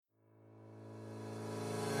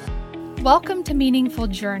Welcome to Meaningful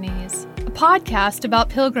Journeys, a podcast about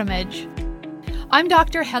pilgrimage. I'm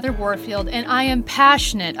Dr. Heather Warfield, and I am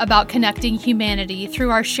passionate about connecting humanity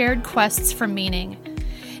through our shared quests for meaning.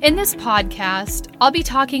 In this podcast, I'll be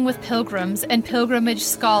talking with pilgrims and pilgrimage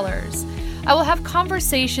scholars. I will have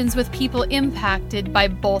conversations with people impacted by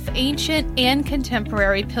both ancient and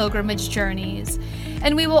contemporary pilgrimage journeys,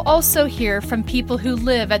 and we will also hear from people who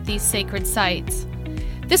live at these sacred sites.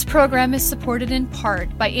 This program is supported in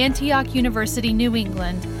part by Antioch University, New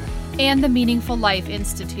England, and the Meaningful Life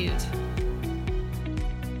Institute.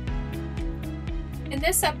 In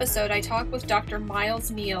this episode, I talk with Dr.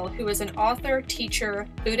 Miles Neal, who is an author, teacher,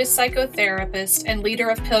 Buddhist psychotherapist, and leader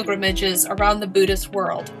of pilgrimages around the Buddhist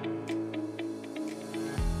world.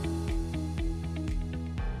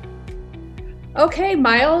 Okay,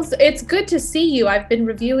 Miles, it's good to see you. I've been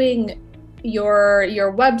reviewing your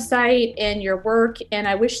website and your work, and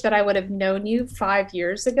I wish that I would have known you 5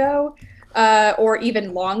 years ago or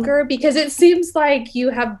even longer, because it seems like you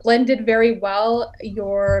have blended very well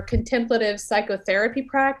your contemplative psychotherapy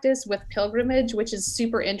practice with pilgrimage, which is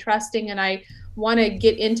super interesting, and I want to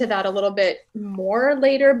get into that a little bit more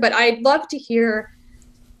later. But I'd love to hear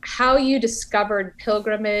how you discovered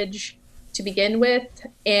pilgrimage to begin with,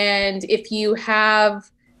 and if you have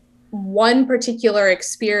one particular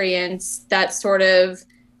experience that sort of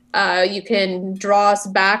you can draw us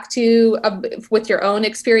back to with your own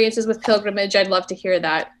experiences with pilgrimage. I'd love to hear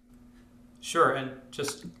that. Sure. And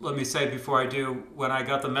just let me say before I do, when I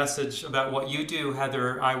got the message about what you do,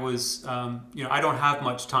 Heather, I was, I don't have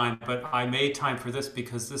much time, but I made time for this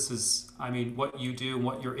because this is, what you do and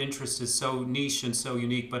what your interest is so niche and so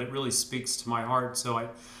unique, but it really speaks to my heart. So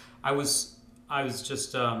I was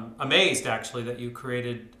just amazed, actually, that you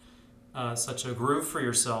created such a groove for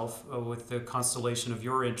yourself with the constellation of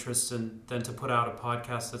your interests, and then to put out a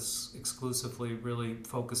podcast that's exclusively really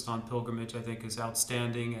focused on pilgrimage, I think is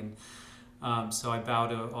outstanding. And so I bow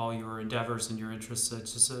to all your endeavors and your interests.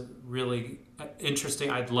 It's just a really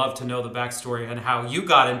interesting. I'd love to know the backstory and how you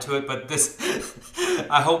got into it, but this,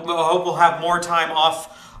 I hope we'll have more time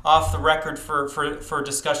off the record for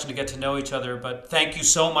discussion to get to know each other. But thank you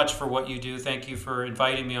so much for what you do. Thank you for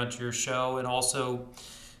inviting me onto your show, and also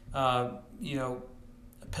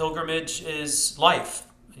pilgrimage is life.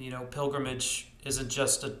 Pilgrimage isn't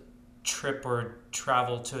just a trip or a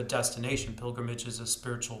travel to a destination. Pilgrimage is a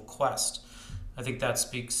spiritual quest. I think that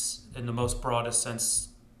speaks in the most broadest sense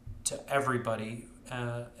to everybody.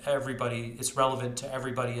 It's relevant to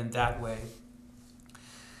everybody in that way.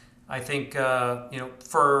 I think,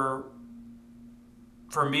 for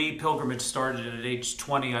me, pilgrimage started at age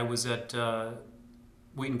 20. I was at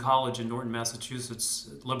Wheaton College in Norton, Massachusetts,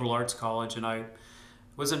 liberal arts college, and I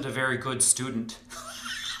wasn't a very good student.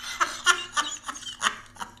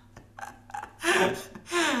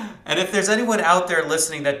 And if there's anyone out there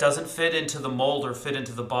listening that doesn't fit into the mold or fit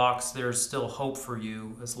into the box, there's still hope for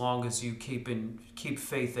you, as long as you keep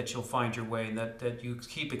faith that you'll find your way, and that you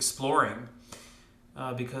keep exploring.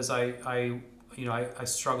 Because I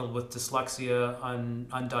struggled with dyslexia,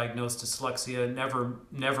 undiagnosed dyslexia,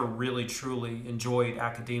 never really truly enjoyed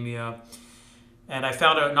academia. And I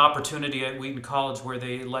found an opportunity at Wheaton College where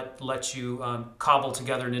they let you cobble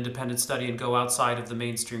together an independent study and go outside of the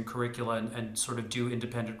mainstream curricula and sort of do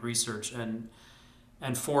independent research. And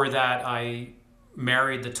for that, I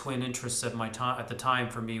married the twin interests at the time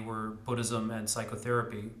for me were Buddhism and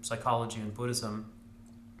psychotherapy, psychology and Buddhism.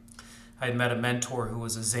 I had met a mentor who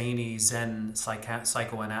was a zany Zen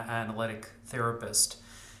psychoanalytic therapist,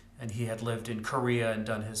 and he had lived in Korea and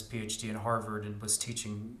done his PhD in Harvard and was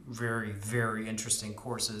teaching very, very interesting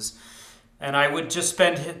courses. And I would just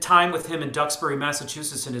spend time with him in Duxbury,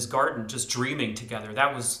 Massachusetts, in his garden, just dreaming together.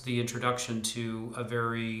 That was the introduction to a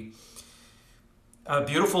very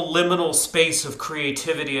beautiful liminal space of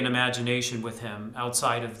creativity and imagination with him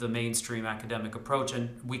outside of the mainstream academic approach.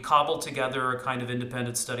 And we cobbled together a kind of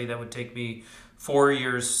independent study that would take me 4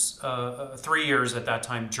 years, 3 years at that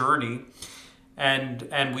time, journey.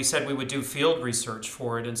 And we said we would do field research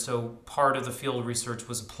for it. And so part of the field research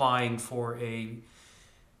was applying for a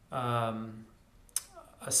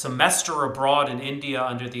semester abroad in India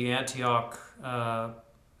under the Antioch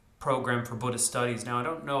program for Buddhist studies. Now, I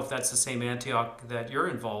don't know if that's the same Antioch that you're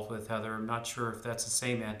involved with, Heather. I'm not sure if that's the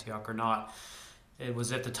same Antioch or not. It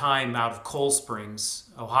was at the time out of Cold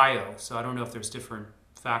Springs, Ohio. So I don't know if there's different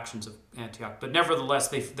factions of Antioch. But nevertheless,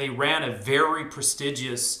 they ran a very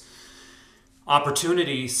prestigious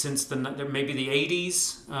opportunity since maybe the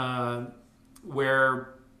 80s,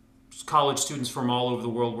 where college students from all over the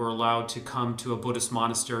world were allowed to come to a Buddhist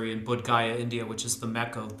monastery in Bodh Gaya, India, which is the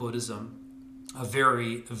Mecca of Buddhism. A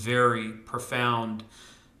very, very profound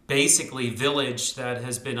basically village that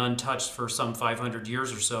has been untouched for some 500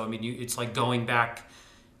 years or so. I mean, it's like going back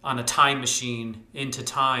on a time machine into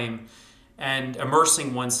time and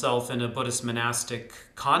immersing oneself in a Buddhist monastic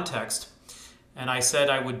context. And I said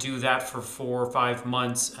I would do that for 4 or 5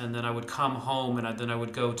 months, and then I would come home, and then I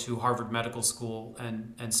would go to Harvard Medical School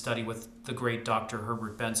and study with the great Dr.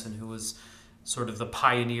 Herbert Benson, who was sort of the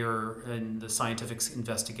pioneer in the scientific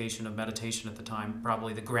investigation of meditation at the time,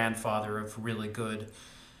 probably the grandfather of really good,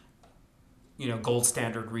 gold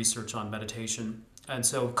standard research on meditation. And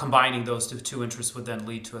so combining those two interests would then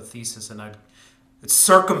lead to a thesis, and I'd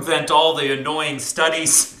circumvent all the annoying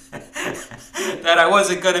studies that I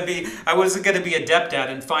wasn't going to be adept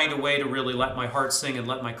at, and find a way to really let my heart sing and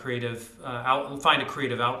let my find a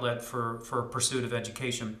creative outlet for pursuit of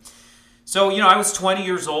education. So, I was 20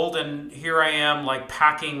 years old, and here I am, like,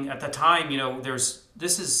 packing. At the time,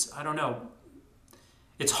 I don't know,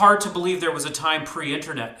 it's hard to believe there was a time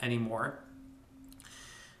pre-internet anymore.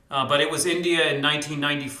 But it was India in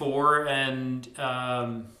 1994, and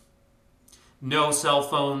no cell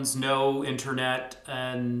phones, no internet.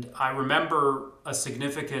 And I remember a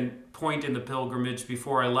significant point in the pilgrimage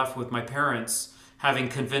before I left with my parents, having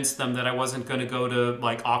convinced them that I wasn't going to go to,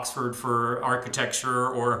 like, Oxford for architecture,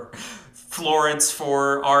 or Florence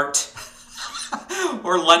for art,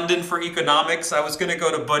 or London for economics. I was going to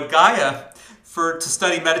go to Bodh Gaya to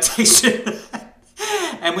study meditation.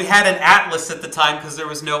 And we had an atlas at the time, because there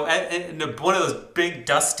was one of those big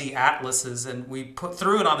dusty atlases, and we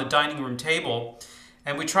threw it on the dining room table,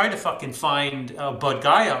 and we tried to fucking find Bodh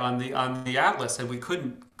Gaya on the atlas, and we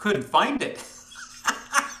couldn't find it.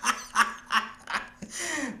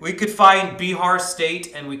 We could find Bihar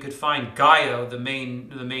State, and we could find Gaya, the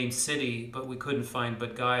main city, but we couldn't find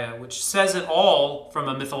Bodh Gaya, which says it all from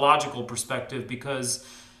a mythological perspective, because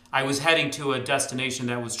I was heading to a destination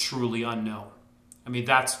that was truly unknown. I mean,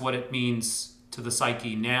 that's what it means to the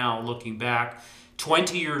psyche now, looking back.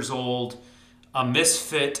 20 years old, a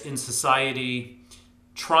misfit in society,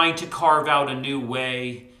 trying to carve out a new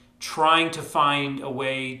way, trying to find a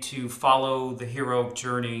way to follow the heroic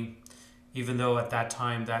journey, even though at that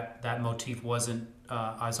time that motif wasn't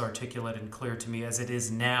as articulate and clear to me as it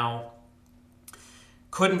is now.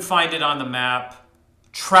 Couldn't find it on the map,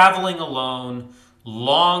 traveling alone,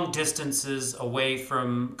 long distances away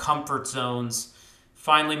from comfort zones.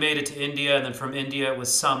 Finally made it to India, and then from India it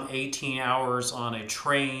was some 18 hours on a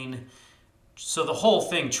train. So the whole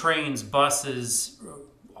thing, trains, buses,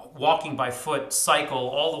 walking by foot, cycle,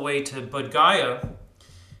 all the way to Bodh Gaya.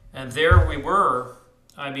 And there we were.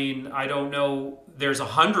 I mean, I don't know, there's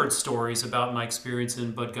 100 stories about my experience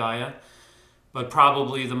in Bodh Gaya, but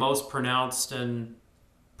probably the most pronounced and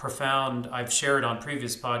profound I've shared on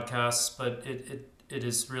previous podcasts, but it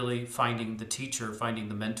is really finding the teacher, finding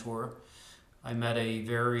the mentor. I met a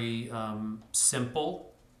very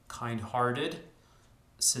simple, kind-hearted,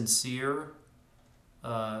 sincere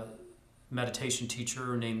meditation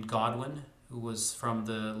teacher named Godwin, who was from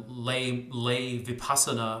the lay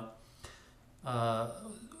Vipassana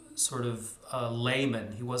sort of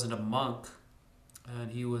layman. He wasn't a monk,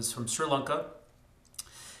 and he was from Sri Lanka.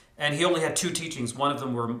 And he only had 2 teachings. One of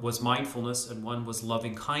them was mindfulness, and one was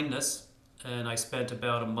loving kindness. And I spent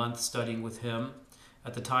about a month studying with him.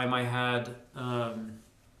 At the time, I had a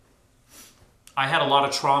lot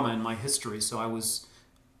of trauma in my history, so I was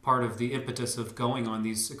part of the impetus of going on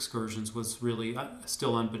these excursions was really,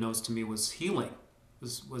 still unbeknownst to me, was healing,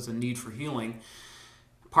 was a need for healing.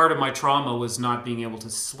 Part of my trauma was not being able to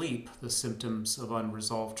sleep. The symptoms of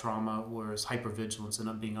unresolved trauma was hypervigilance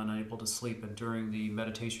and being unable to sleep. And during the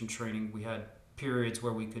meditation training, we had periods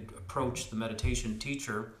where we could approach the meditation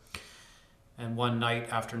teacher. And one night,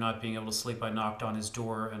 after not being able to sleep, I knocked on his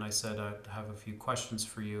door and I said, I have a few questions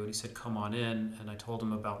for you. And he said, come on in. And I told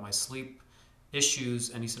him about my sleep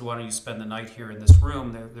issues. And he said, why don't you spend the night here in this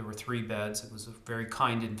room? There were 3 beds. It was a very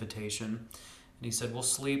kind invitation. And he said, we'll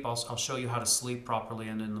sleep. I'll show you how to sleep properly.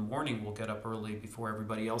 And in the morning, we'll get up early before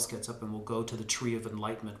everybody else gets up, and we'll go to the tree of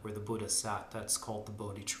enlightenment where the Buddha sat. That's called the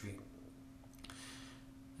Bodhi tree.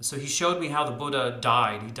 So he showed me how the Buddha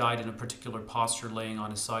died. He died in a particular posture, laying on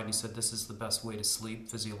his side. And he said, this is the best way to sleep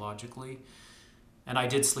physiologically. And I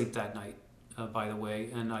did sleep that night, by the way.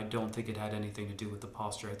 And I don't think it had anything to do with the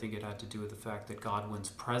posture. I think it had to do with the fact that Godwin's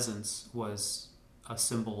presence was a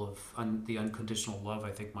symbol of the unconditional love I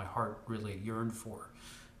think my heart really yearned for.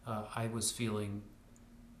 I was feeling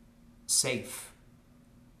safe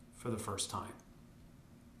for the first time.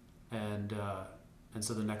 And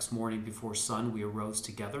so the next morning before sun, we arose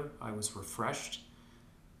together. I was refreshed.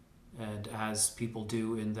 And as people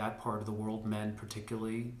do in that part of the world, men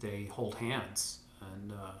particularly, they hold hands.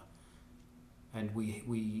 And and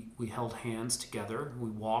we held hands together. We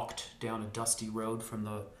walked down a dusty road from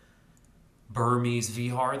the Burmese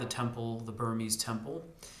Vihar, the Burmese temple,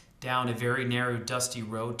 down a very narrow, dusty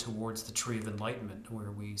road towards the Tree of Enlightenment,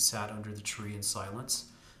 where we sat under the tree in silence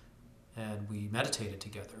and we meditated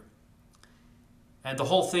together. And the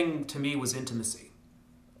whole thing to me was intimacy.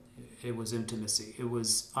 It was intimacy. It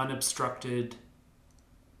was unobstructed,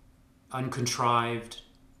 uncontrived,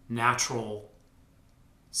 natural,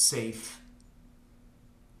 safe,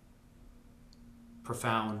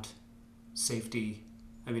 profound safety.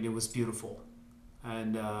 I mean, it was beautiful.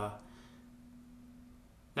 And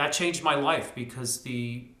that changed my life, because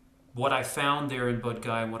what I found there in Bodh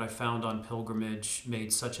Gaya and what I found on pilgrimage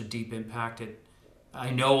made such a deep impact.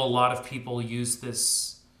 I know a lot of people use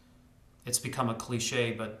this, it's become a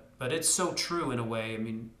cliche, but it's so true in a way. I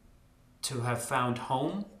mean, to have found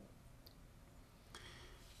home,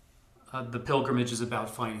 the pilgrimage is about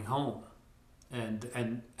finding home.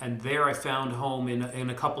 And there I found home in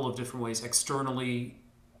a couple of different ways. Externally,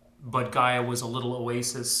 Bodh Gaya was a little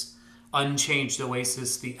oasis, unchanged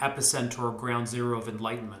oasis, the epicenter or ground zero of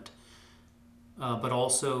enlightenment. But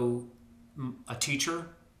also a teacher,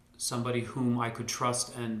 somebody whom I could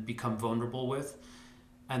trust and become vulnerable with.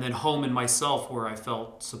 And then home in myself, where I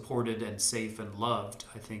felt supported and safe and loved.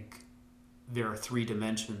 I think there are 3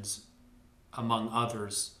 dimensions, among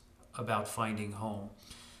others, about finding home.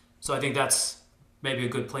 So I think that's maybe a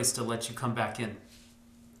good place to let you come back in.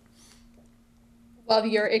 Well,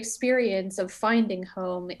 your experience of finding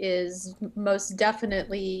home is most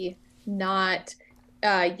definitely not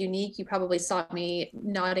unique. You probably saw me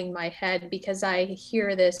nodding my head, because I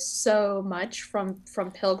hear this so much from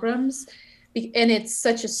pilgrims, and it's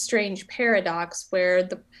such a strange paradox where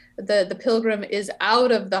the pilgrim is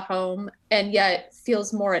out of the home and yet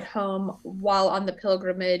feels more at home while on the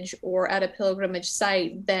pilgrimage or at a pilgrimage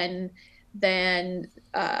site than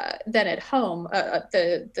at home.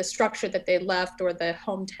 The structure that they left, or the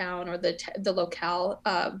hometown, or the locale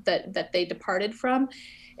that they departed from.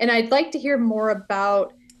 And I'd like to hear more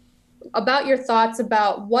about your thoughts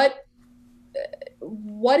about what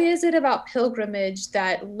is it about pilgrimage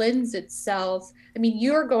that lends itself. I mean,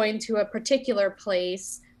 you're going to a particular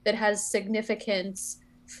place that has significance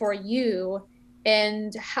for you,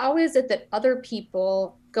 and how is it that other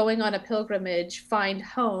people going on a pilgrimage find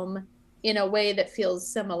home in a way that feels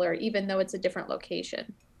similar, even though it's a different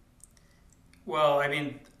location? Well, I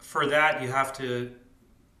mean, for that you have to,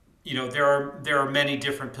 there are many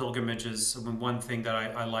different pilgrimages. I mean, one thing that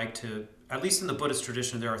I like to, at least in the Buddhist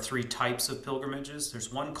tradition, there are 3 types of pilgrimages.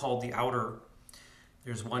 There's one called the outer,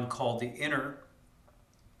 there's one called the inner,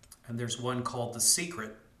 and there's one called the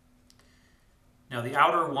secret. Now, the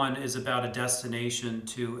outer one is about a destination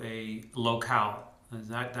to a locale. And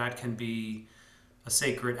that can be a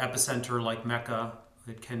sacred epicenter like Mecca.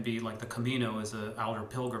 It can be like the Camino is an outer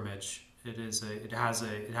pilgrimage. It has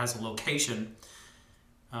a location.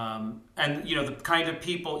 And the kind of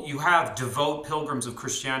people you have, devout pilgrims of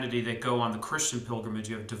Christianity that go on the Christian pilgrimage.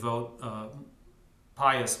 You have devout,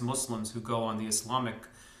 pious Muslims who go on the Islamic,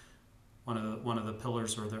 one of the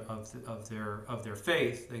pillars of their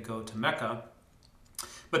faith. They go to Mecca.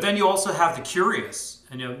 But then you also have the curious,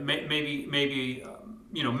 and maybe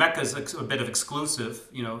Mecca is a bit of exclusive.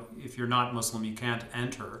 If you're not Muslim, you can't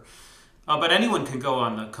enter. But anyone can go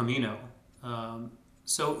on the Camino.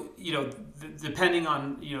 So, depending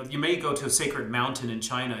on, you may go to a sacred mountain in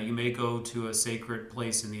China, you may go to a sacred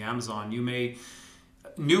place in the Amazon,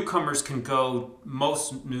 most newcomers can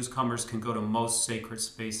go to most sacred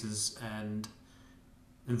spaces, and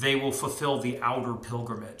they will fulfill the outer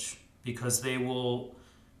pilgrimage, because they will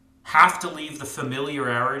have to leave the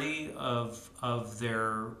familiarity of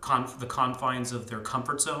the confines of their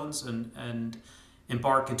comfort zones and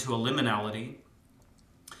embark into a liminality.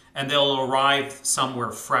 And they'll arrive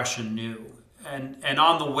somewhere fresh and new. And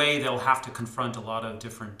on the way, they'll have to confront a lot of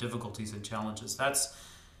different difficulties and challenges. That's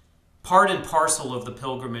part and parcel of the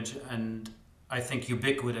pilgrimage, and I think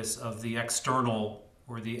ubiquitous of the external,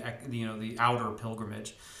 or the outer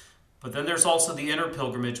pilgrimage. But then there's also the inner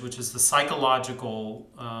pilgrimage, which is the psychological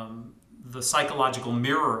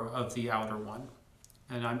mirror of the outer one.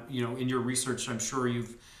 And in your research, I'm sure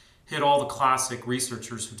you've hit all the classic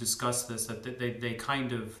researchers who discuss this, that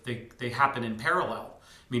they happen in parallel.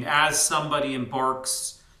 I mean, as somebody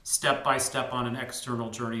embarks step by step on an external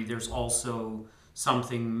journey, there's also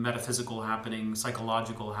something metaphysical happening,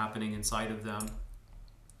 psychological happening inside of them.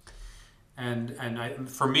 And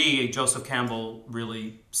for me, Joseph Campbell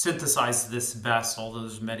really synthesized this best, although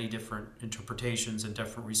there's many different interpretations and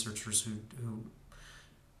different researchers who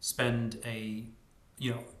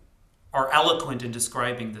are eloquent in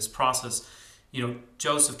describing this process.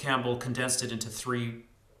 Joseph Campbell condensed it into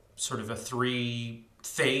a three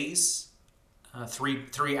phase,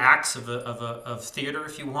 three acts of theater,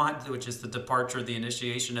 if you want, which is the departure, the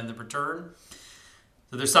initiation, and the return.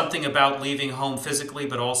 So there's something about leaving home physically,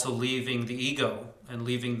 but also leaving the ego and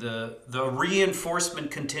leaving the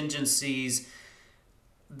reinforcement contingencies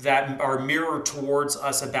that are mirrored towards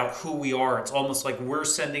us about who we are. It's almost like we're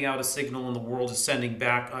sending out a signal and the world is sending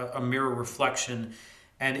back a mirror reflection.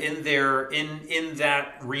 And in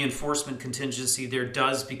that reinforcement contingency, there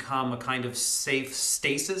does become a kind of safe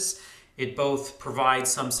stasis. It both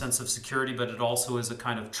provides some sense of security, but it also is a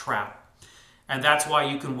kind of trap. And that's why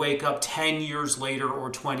you can wake up 10 years later or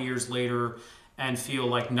 20 years later and feel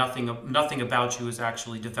like nothing about you is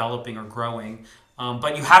actually developing or growing.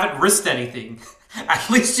 But you haven't risked anything. At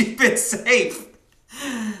least you've been safe.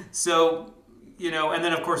 So, and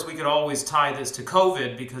then of course we could always tie this to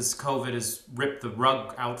COVID, because COVID has ripped the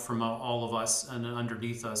rug out from all of us and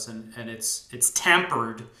underneath us, and it's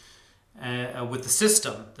tampered with the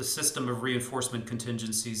system of reinforcement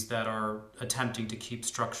contingencies that are attempting to keep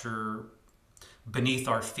structure beneath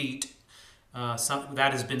our feet. That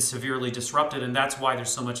has been severely disrupted, and that's why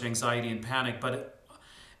there's so much anxiety and panic. But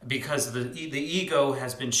because the ego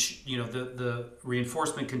has been, the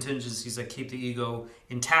reinforcement contingencies that keep the ego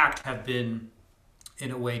intact have been, in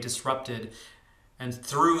a way, disrupted. And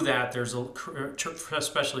through that, there's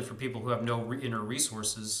especially for people who have no inner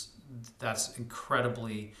resources, that's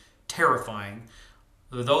incredibly terrifying.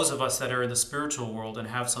 Those of us that are in the spiritual world and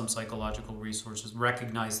have some psychological resources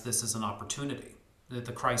recognize this as an opportunity, that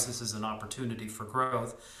the crisis is an opportunity for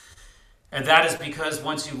growth. And that is because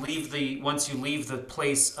once you leave the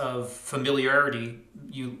place of familiarity,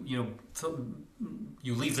 you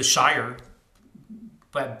leave the Shire.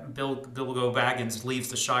 But Bilbo Baggins leaves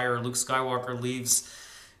the Shire. Luke Skywalker leaves,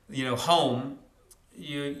 home.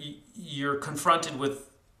 You're confronted with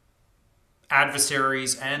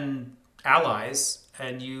adversaries and allies,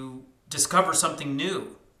 and you discover something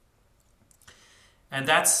new. And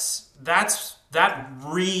that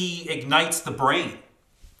reignites the brain.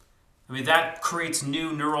 I mean, that creates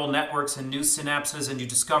new neural networks and new synapses, and you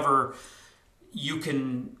discover you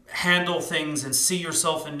can handle things and see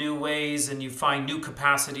yourself in new ways, and you find new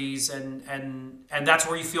capacities, and that's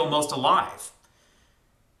where you feel most alive.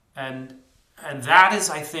 And that is,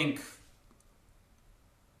 I think,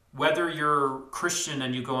 whether you're Christian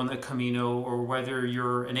and you go on the Camino, or whether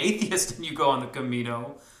you're an atheist and you go on the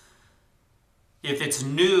Camino, if it's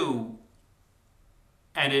new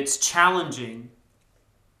and it's challenging,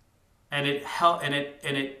 and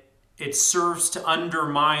it serves to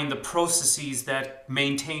undermine the processes that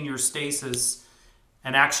maintain your stasis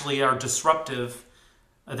and actually are disruptive,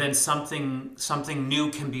 then something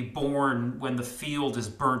new can be born when the field is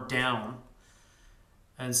burnt down.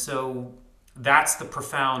 And so that's the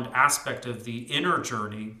profound aspect of the inner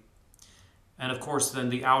journey. And of course, then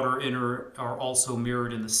the outer inner are also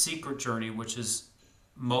mirrored in the secret journey, which is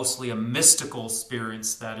mostly a mystical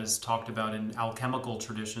experience that is talked about in alchemical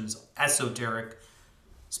traditions, esoteric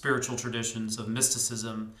spiritual traditions of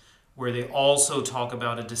mysticism, where they also talk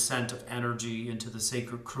about a descent of energy into the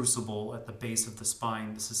sacred crucible at the base of the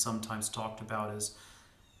spine. This is sometimes talked about as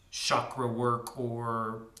chakra work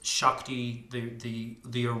or Shakti,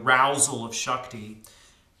 the arousal of Shakti.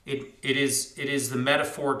 It is the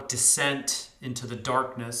metaphoric descent into the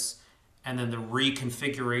darkness, and then the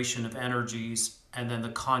reconfiguration of energies, and then the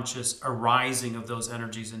conscious arising of those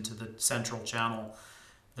energies into the central channel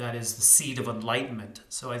that is the seed of enlightenment.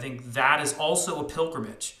 So I think that is also a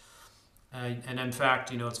pilgrimage. And in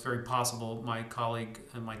fact, it's very possible my colleague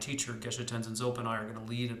and my teacher, Geshe Tenzin Zopa, and I are going to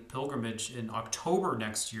lead a pilgrimage in October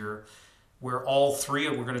next year, where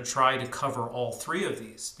we're going to try to cover all three of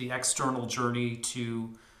these: the external journey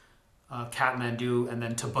to Kathmandu and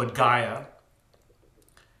then to Bodh Gaya,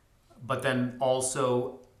 but then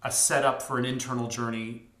also a setup for an internal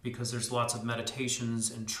journey, because there's lots of meditations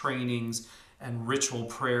and trainings and ritual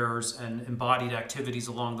prayers and embodied activities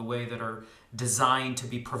along the way that are designed to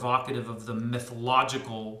be provocative of the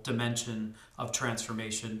mythological dimension of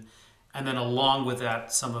transformation. And then along with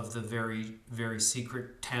that, some of the very, very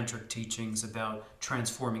secret tantric teachings about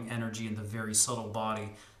transforming energy in the very subtle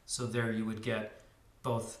body. So there you would get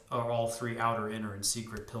both or all three outer, inner, and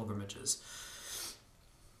secret pilgrimages.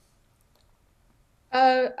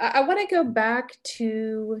 I want to go back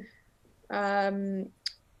to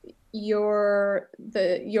your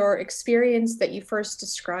experience that you first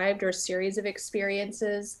described, or series of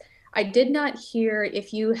experiences. I did not hear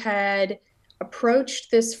if you had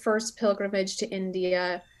approached this first pilgrimage to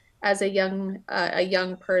India as a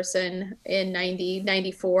young person in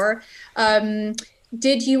 94.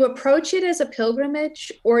 Did you approach it as a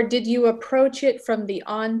pilgrimage, or did you approach it from the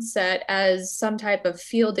onset as some type of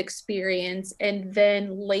field experience and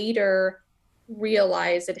then later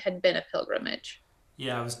realize it had been a pilgrimage?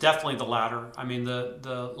 Yeah, it was definitely the latter. I mean,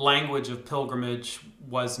 the language of pilgrimage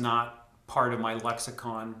was not part of my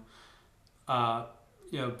lexicon. Uh,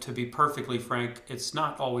 to be perfectly frank, it's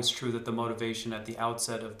not always true that the motivation at the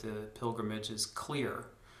outset of the pilgrimage is clear.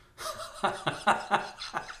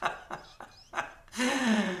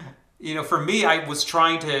 For me, I was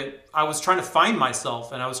trying to find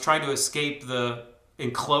myself, and I was trying to escape the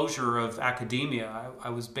enclosure of academia. I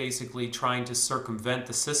was basically trying to circumvent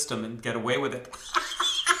the system and get away with it.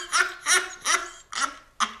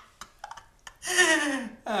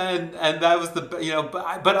 And that was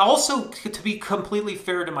but also, to be completely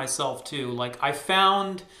fair to myself too, like, I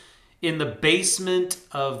found in the basement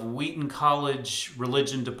of Wheaton College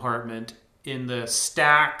religion department, in the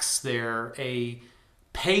stacks there, a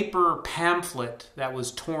paper pamphlet that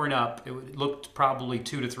was torn up. It looked probably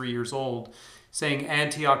 2 to 3 years old, saying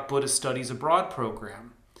Antioch Buddhist Studies Abroad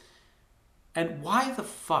program. And why the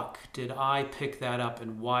fuck did I pick that up,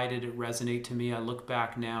 and why did it resonate to me? I look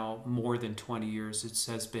back now, more than 20 years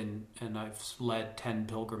it has been, and I've led 10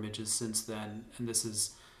 pilgrimages since then. And this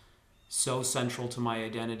is so central to my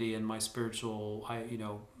identity and my spiritual,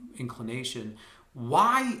 inclination.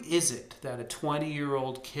 Why is it that a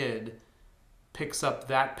 20-year-old kid picks up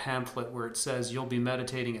that pamphlet where it says you'll be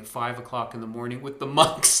meditating at 5 o'clock in the morning with the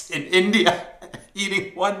monks in India,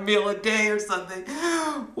 eating one meal a day or something?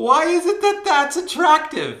 Why is it that that's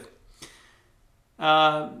attractive?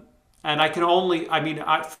 And I can only,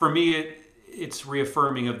 for me, it's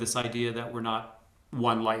reaffirming of this idea that we're not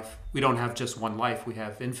one life. We don't have just one life. We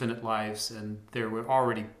have infinite lives, and there were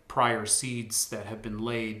already prior seeds that have been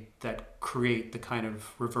laid that create the kind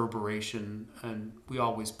of reverberation, and we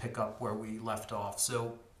always pick up where we left off.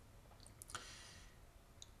 So,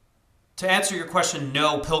 to answer your question,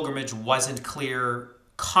 no, pilgrimage wasn't clear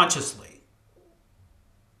consciously.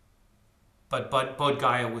 But Bodh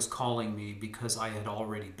Gaya was calling me because I had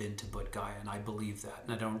already been to Bodh Gaya, and I believe that,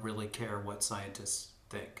 and I don't really care what scientists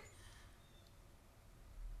think.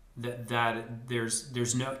 That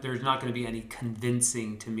there's not going to be any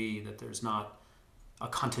convincing to me that there's not a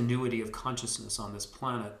continuity of consciousness on this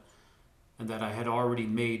planet, and that I had already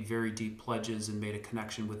made very deep pledges and made a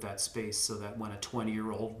connection with that space, so that when a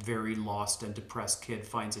 20-year-old very lost and depressed kid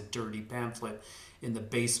finds a dirty pamphlet in the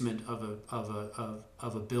basement of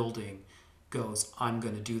a building, goes, I'm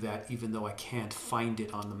going to do that even though I can't find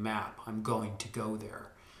it on the map. I'm going to go there.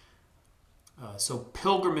 So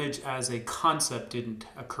pilgrimage as a concept didn't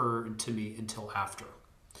occur to me until after.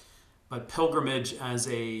 But pilgrimage as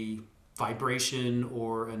a vibration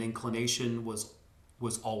or an inclination was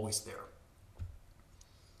always there.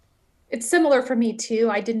 It's similar for me too.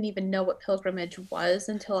 I didn't even know what pilgrimage was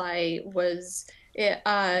until I was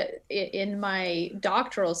in my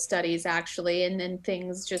doctoral studies, actually, and then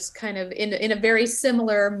things just kind of in a very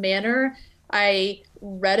similar manner. I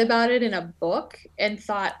read about it in a book and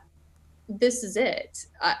thought, this is it.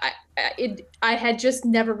 I had just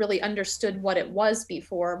never really understood what it was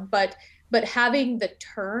before, but having the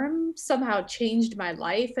term somehow changed my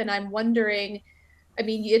life, and I'm wondering, I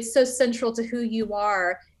mean, it's so central to who you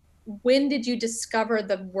are. When did you discover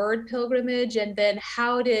the word pilgrimage, and then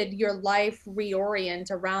how did your life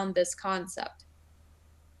reorient around this concept?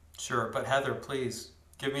 Sure, but Heather, please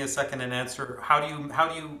give me a second and answer. How do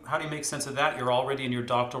you make sense of that? You're already in your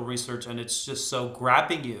doctoral research, and it's just so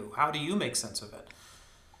grabbing you. How do you make sense of it?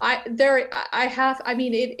 I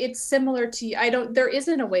mean, it's similar to, I don't, there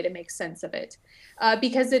isn't a way to make sense of it.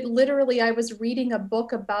 Because it literally, I was reading a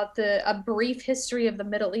book about a brief history of the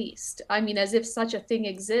Middle East. I mean, as if such a thing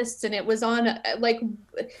exists. And it was on like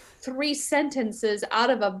 3 sentences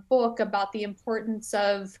out of a book about the importance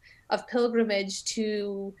of pilgrimage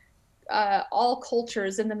to all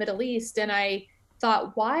cultures in the Middle East. And I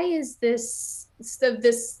thought, why is this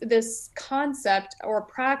concept or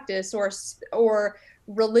practice or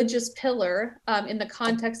religious pillar in the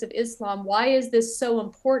context of Islam, why is this so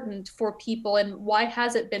important for people, and why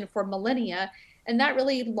has it been for millennia? And that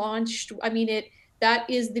really launched, I mean, that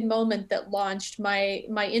is the moment that launched my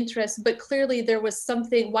interest. But clearly there was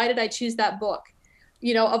something. Why did I choose that book?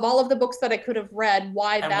 Of all of the books that I could have read,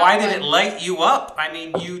 why And that why did it one? light you up? I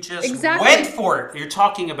mean, you just went Exactly. for it. You're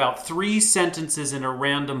talking about 3 sentences in a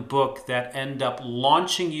random book that end up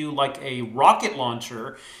launching you like a rocket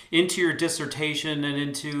launcher into your dissertation and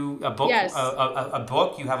into a book. Yes. A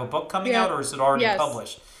book. You have a book coming out, Yeah. or is it already Yes.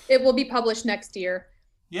 published? It will be published next year.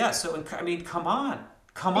 Yeah. So I mean, come on.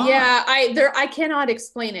 Come on. Yeah, I cannot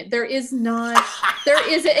explain it. There is not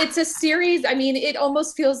it's a series. I mean, it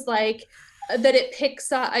almost feels like that it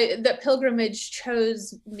picks up that Pilgrimage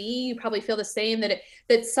chose me. You probably feel the same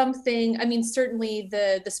that something, I mean, certainly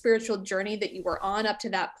the spiritual journey that you were on up to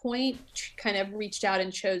that point kind of reached out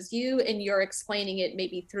and chose you, and you're explaining it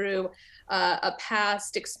maybe through a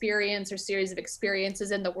past experience or series of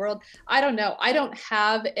experiences in the world. I don't know. I don't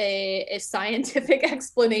have a scientific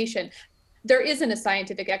explanation. There isn't a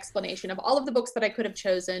scientific explanation of all of the books that I could have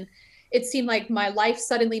chosen. It seemed like my life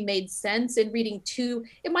suddenly made sense in reading two,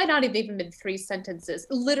 it might not have even been three sentences,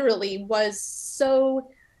 literally was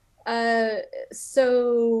uh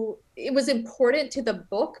so it was important to the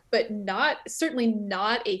book, but not, certainly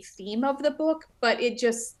not a theme of the book, but it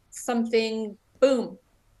just something, boom,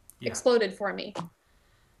 Yeah. exploded for me.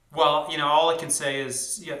 Well, all I can say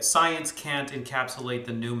is, yeah, science can't encapsulate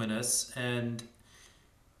the numinous, and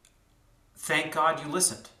thank God you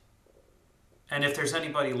listened. And if there's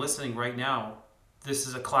anybody listening right now, this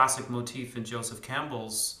is a classic motif in Joseph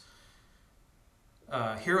Campbell's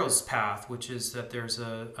hero's path, which is that there's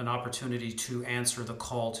an opportunity to answer the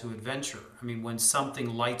call to adventure. I mean, when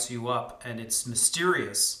something lights you up and it's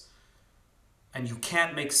mysterious and you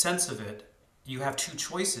can't make sense of it, you have two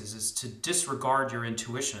choices: is to disregard your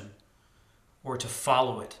intuition or to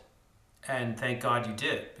follow it. And thank God you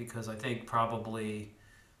did, because I think probably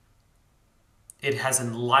it has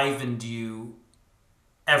enlivened you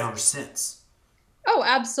ever since. Oh,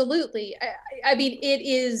 absolutely. I mean, it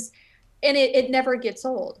is, and it never gets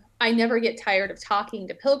old. I never get tired of talking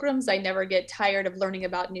to pilgrims. I never get tired of learning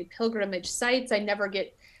about new pilgrimage sites. I never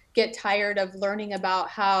get tired of learning about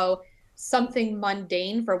how something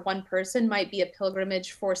mundane for one person might be a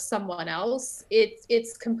pilgrimage for someone else.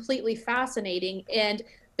 It's completely fascinating, and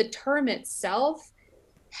the term itself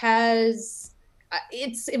has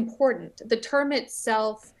it's important. The term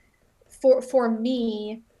itself for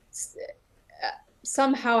me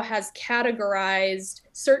somehow has categorized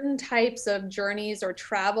certain types of journeys or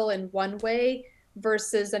travel in one way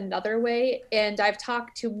versus another way. And I've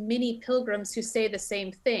talked to many pilgrims who say the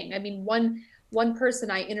same thing. I mean, one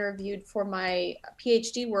person I interviewed for my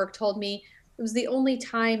PhD work told me it was the only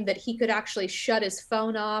time that he could actually shut his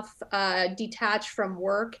phone off, detach from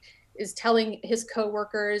work, is telling his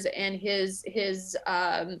coworkers and his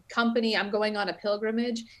company, I'm going on a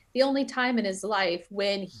pilgrimage. The only time in his life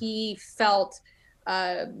when he felt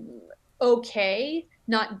um, okay,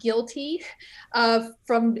 not guilty,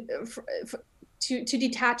 from to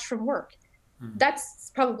detach from work. Mm.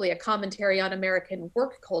 That's probably a commentary on American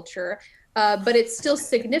work culture, but it's still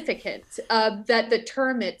significant that the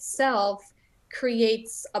term itself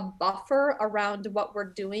creates a buffer around what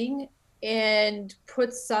we're doing and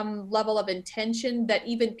puts some level of intention that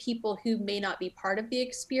even people who may not be part of the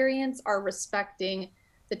experience are respecting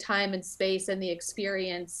the time and space and the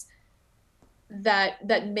experience that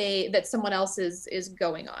someone else is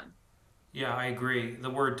going on. Yeah, I agree. The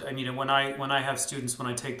word, I mean, when I have students, when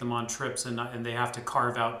I take them on trips and they have to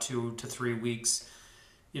carve out 2 to 3 weeks,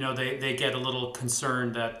 they get a little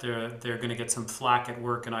concerned that they're going to get some flack at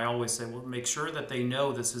work, and I always say, well, make sure that they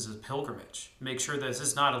know this is a pilgrimage. Make sure that this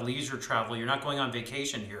is not a leisure travel. You're not going on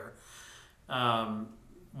vacation here. Um,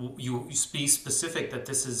 you be specific that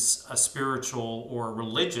this is a spiritual or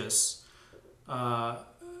uh,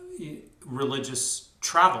 religious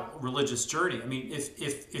travel, religious journey. I mean,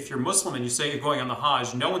 if you're Muslim and you say you're going on the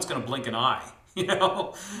Hajj, no one's going to blink an eye, you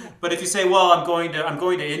know. But if you say, well, I'm going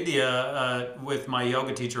to India with my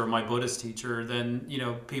yoga teacher or my Buddhist teacher, then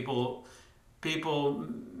people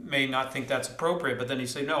may not think that's appropriate. But then you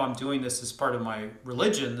say, no, I'm doing this as part of my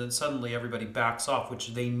religion, then suddenly everybody backs off,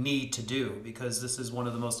 which they need to do, because this is one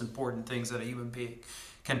of the most important things that a human being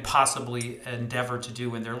can possibly endeavor to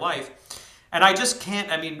do in their life. And I just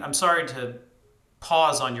can't. I mean, I'm sorry to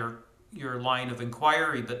pause on your line of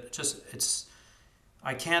inquiry, but just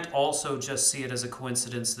I can't also just see it as a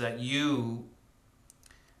coincidence that you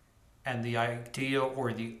and the idea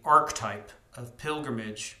or the archetype of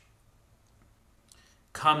pilgrimage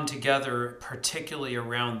come together, particularly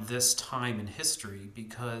around this time in history,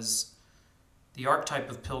 because the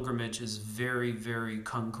archetype of pilgrimage is very, very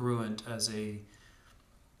congruent as a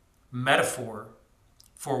metaphor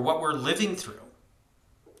for what we're living through.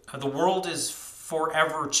 The world is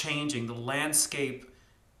forever changing. The landscape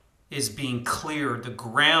is being cleared. The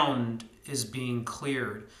ground is being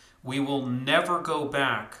cleared. We will never go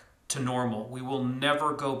back to normal. We will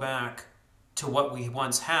never go back to what we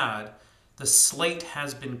once had. The slate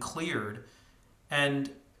has been cleared.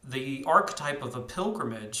 And the archetype of a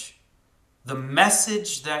pilgrimage, the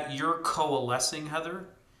message that you're coalescing, Heather,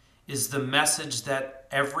 is the message that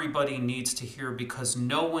everybody needs to hear, because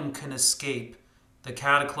no one can escape the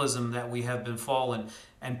cataclysm that we have been fallen.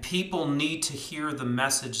 And people need to hear the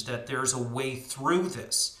message that there's a way through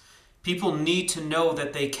this. People need to know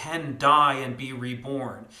that they can die and be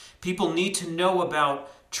reborn. People need to know about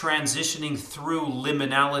transitioning through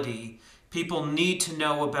liminality. People need to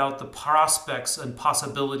know about the prospects and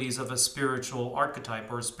possibilities of a spiritual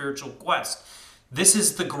archetype or a spiritual quest. This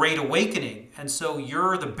is the Great Awakening. And so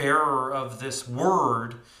you're the bearer of this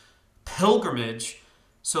word, pilgrimage,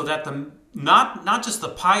 so that the not just the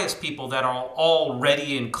pious people that are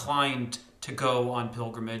already inclined to go on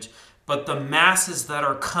pilgrimage, but the masses that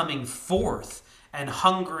are coming forth and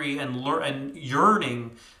hungry and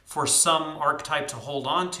yearning for some archetype to hold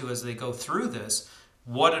on to as they go through this.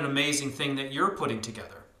 What an amazing thing that you're putting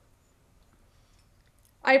together.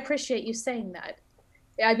 I appreciate you saying that.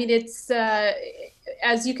 I mean, it's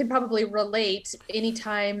as you can probably relate,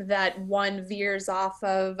 anytime that one veers off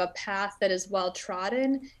of a path that is well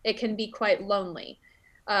trodden, it can be quite lonely.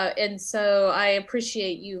 And so I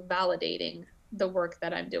appreciate you validating the work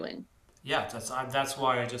that I'm doing. Yeah, that's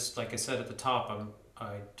why I just, like I said at the top,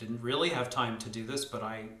 I didn't really have time to do this, but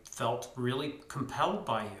I felt really compelled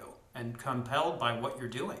by you and compelled by what you're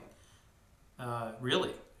doing.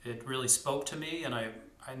 Really, it really spoke to me,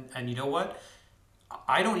 and you know what?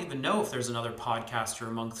 I don't even know if there's another podcaster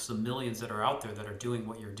amongst the millions that are out there that are doing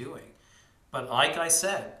what you're doing. But like I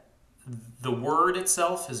said, the word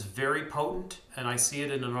itself is very potent, and I see it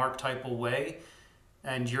in an archetypal way.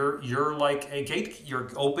 And you're like a gate. You're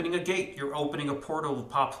opening a gate. You're opening a portal of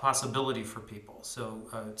possibility for people. So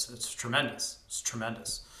it's tremendous. It's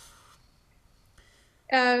tremendous.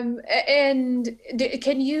 And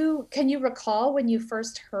can you recall when you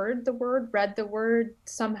first heard the word, read the word,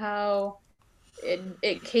 somehow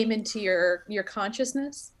it came into your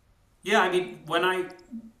consciousness? Yeah, I mean, when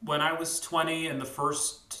I was 20 and the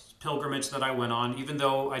first pilgrimage that I went on, even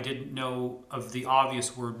though I didn't know of the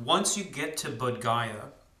obvious word, once you get to Bodh Gaya,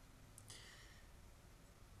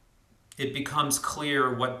 it becomes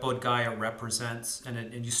clear what Bodh Gaya represents,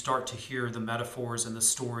 and you start to hear the metaphors and the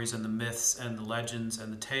stories and the myths and the legends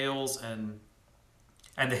and the tales and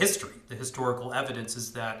the history. The historical evidence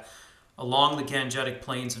is that along the Gangetic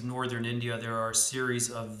plains of northern India, there are a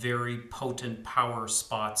series of very potent power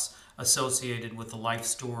spots associated with the life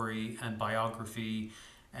story and biography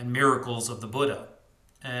and miracles of the Buddha.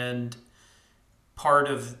 And part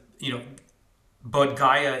of, Bodh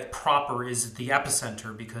Gaya proper is the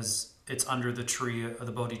epicenter because it's under the tree,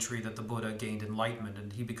 the Bodhi tree, that the Buddha gained enlightenment,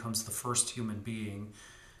 and he becomes the first human being,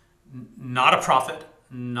 not a prophet,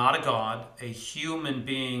 not a god, a human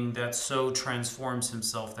being that so transforms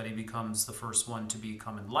himself that he becomes the first one to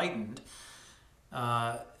become enlightened.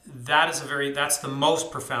 That's the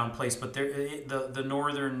most profound place. But the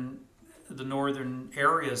northern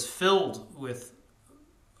area is filled with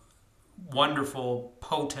wonderful,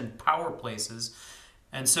 potent power places.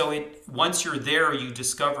 And so once you're there, you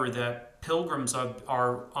discover that pilgrims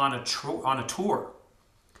are on a tour.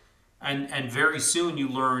 And very soon you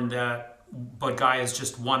learn that Bodh Gaya is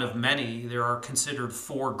just one of many. There are considered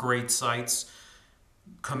 4 great sites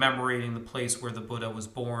commemorating the place where the Buddha was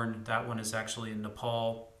born. That one is actually in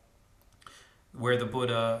Nepal, where the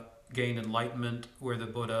Buddha gained enlightenment, where he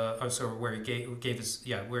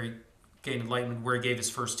gained enlightenment, where he gave his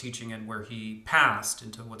first teaching, and where he passed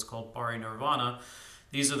into what's called Parinirvana.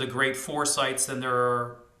 These are the great 4 sites. Then there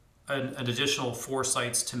are an additional 4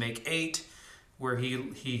 sites to make 8, where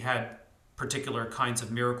he had particular kinds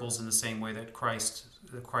of miracles in the same way that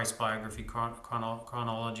the Christ biography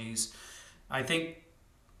chronologies. I think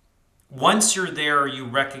once you're there, you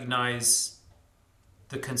recognize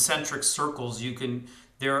the concentric circles.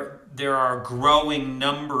 There are a growing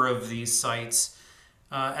number of these sites.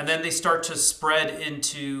 And then they start to spread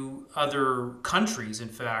into other countries, in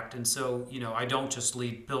fact. And so, I don't just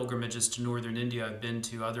lead pilgrimages to northern India. I've been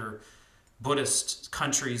to other Buddhist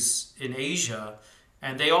countries in Asia,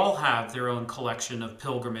 and they all have their own collection of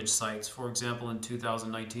pilgrimage sites. For example, in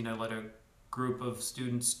 2019, I led a group of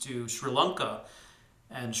students to Sri Lanka,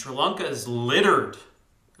 and Sri Lanka is littered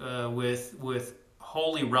with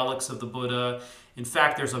holy relics of the Buddha. In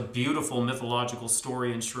fact, there's a beautiful mythological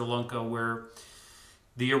story in Sri Lanka where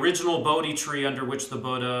the original Bodhi tree under which the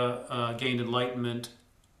Buddha gained enlightenment,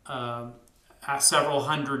 several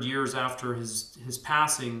hundred years after his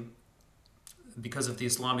passing, because of the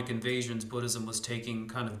Islamic invasions, Buddhism was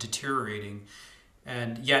deteriorating.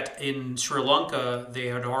 And yet in Sri Lanka, they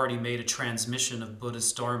had already made a transmission of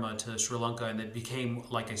Buddhist Dharma to Sri Lanka, and it became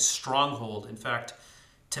like a stronghold. In fact,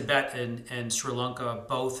 Tibet and Sri Lanka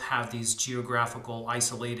both have these geographical,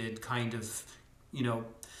 isolated kind of,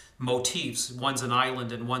 motifs. One's an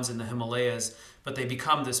island and one's in the Himalayas, but they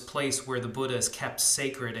become this place where the Buddha is kept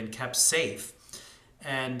sacred and kept safe.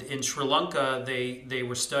 And in Sri Lanka, they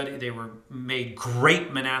were made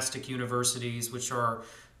great monastic universities, which are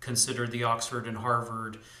considered the Oxford and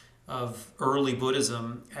Harvard of early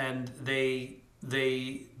Buddhism, and they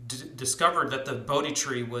discovered that the Bodhi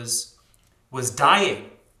tree was dying.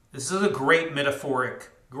 This is a great metaphoric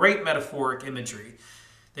imagery.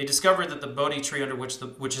 They discovered that the Bodhi tree,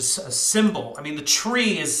 which is a symbol. I mean, the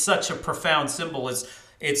tree is such a profound symbol.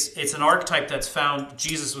 It's an archetype that's found.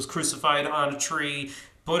 Jesus was crucified on a tree.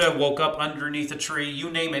 Buddha woke up underneath a tree. You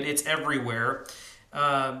name it, it's everywhere.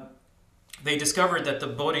 They discovered that the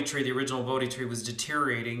Bodhi tree, the original Bodhi tree, was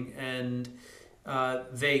deteriorating, and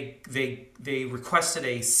they requested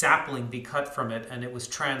a sapling be cut from it, and it was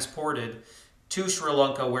transported to Sri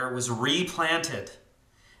Lanka, where it was replanted.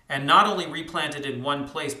 And not only replanted in one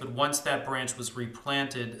place, but once that branch was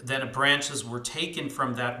replanted, then branches were taken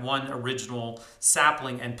from that one original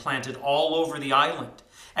sapling and planted all over the island.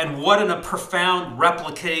 And what a profound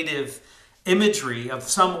replicative imagery of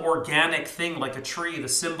some organic thing like a tree, the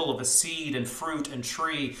symbol of a seed and fruit and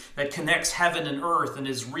tree that connects heaven and earth and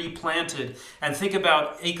is replanted. And think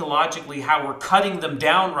about ecologically how we're cutting them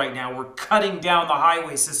down right now. We're cutting down the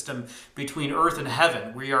highway system between earth and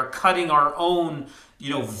heaven. We are cutting our own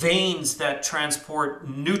veins that transport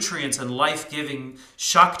nutrients and life-giving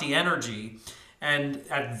Shakti energy. And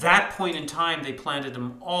at that point in time, they planted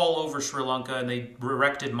them all over Sri Lanka, and they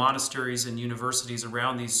erected monasteries and universities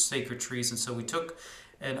around these sacred trees. And so we took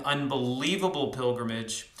an unbelievable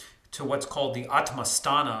pilgrimage to what's called the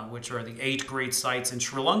Atmasthana, which are the 8 great sites in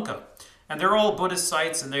Sri Lanka. And they're all Buddhist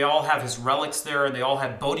sites, and they all have his relics there, and they all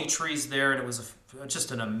had Bodhi trees there, and it was just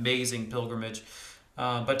an amazing pilgrimage.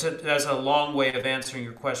 That's a long way of answering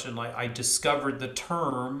your question. Like, I discovered the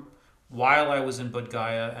term while I was in Bodh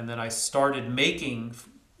Gaya, and then I started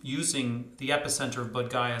using the epicenter of Bodh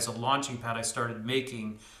Gaya as a launching pad. I started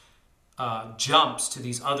making jumps to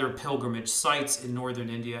these other pilgrimage sites in northern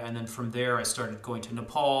India, and then from there I started going to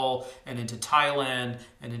Nepal and into Thailand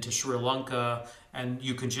and into Sri Lanka, and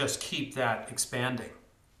you can just keep that expanding.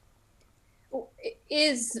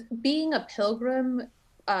 Is being a pilgrim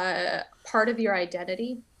part of your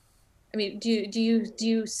identity? I mean, do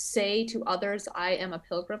you say to others, "I am a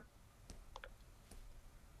pilgrim"?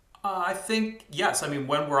 I think yes. I mean,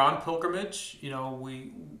 when we're on pilgrimage,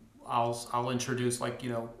 I'll introduce,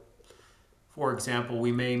 for example,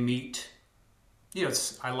 we may meet.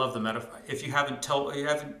 I love the metaphor. If you haven't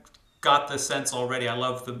got the sense already, I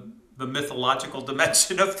love the mythological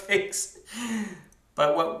dimension of things.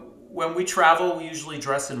 But when we travel, we usually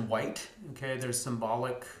dress in white. Okay, there's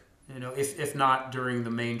symbolic. If not during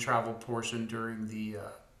the main travel portion, during the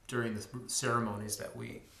ceremonies that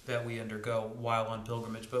we undergo while on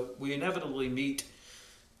pilgrimage, but we inevitably meet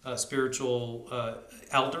spiritual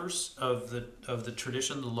elders of the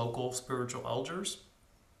tradition, the local spiritual elders.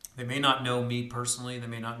 They may not know me personally, they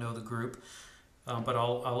may not know the group, but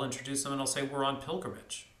I'll introduce them and I'll say we're on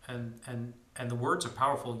pilgrimage, and the words are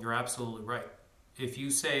powerful. You're absolutely right. If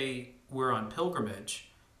you say we're on pilgrimage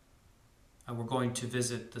and we're going to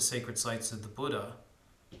visit the sacred sites of the Buddha,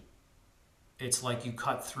 it's like you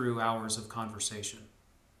cut through hours of conversation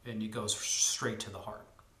and you go straight to the heart.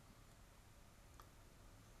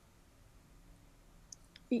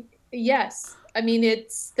 Yes. I mean,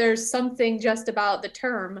 there's something just about the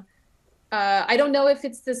term. I don't know if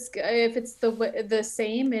it's the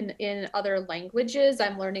same in other languages.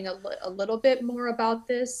 I'm learning a little bit more about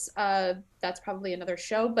this. That's probably another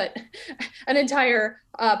show, but an entire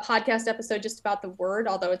podcast episode just about the word.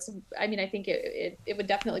 Although I think it would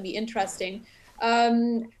definitely be interesting.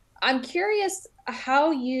 I'm curious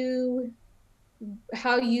how you.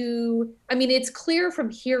 I mean, it's clear from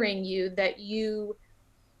hearing you that you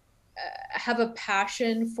have a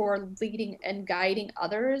passion for leading and guiding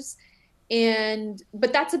others.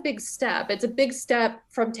 But that's a big step. It's a big step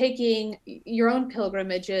from taking your own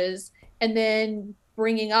pilgrimages and then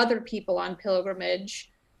bringing other people on pilgrimage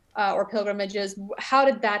or pilgrimages. How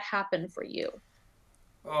did that happen for you?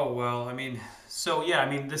 Oh, well,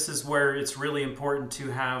 this is where it's really important to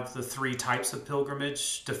have the 3 types of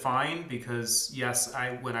pilgrimage defined, because yes,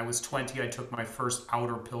 when I was 20, I took my first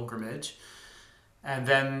outer pilgrimage. And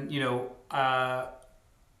then,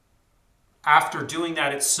 after doing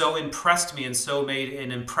that, it so impressed me and so made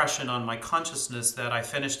an impression on my consciousness that I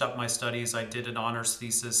finished up my studies. I did an honors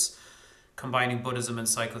thesis combining Buddhism and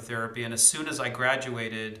psychotherapy. And as soon as I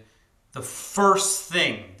graduated, the first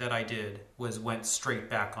thing that I did was went straight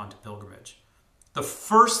back onto pilgrimage. The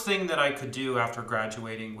first thing that I could do after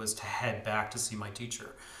graduating was to head back to see my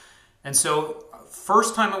teacher. And so,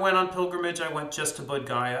 first time I went on pilgrimage, I went just to Bodh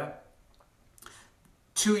Gaya.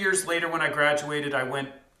 2 years later, when I graduated, I went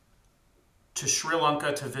to Sri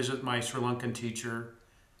Lanka to visit my Sri Lankan teacher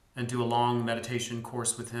and do a long meditation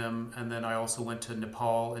course with him. And then I also went to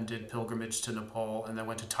Nepal and did pilgrimage to Nepal. And then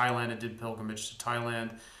went to Thailand and did pilgrimage to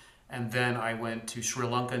Thailand. And then I went to Sri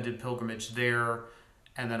Lanka and did pilgrimage there.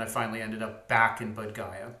 And then I finally ended up back in Bodh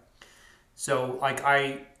Gaya. So like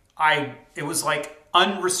it was like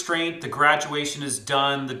unrestrained. The graduation is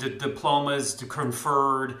done. The diploma is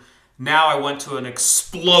conferred. Now I went to an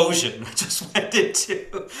explosion. I just went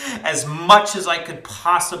into as much as I could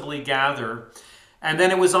possibly gather. And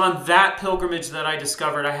then it was on that pilgrimage that I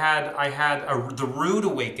discovered the rude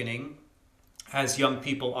awakening, as young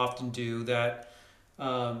people often do, that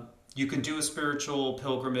you can do a spiritual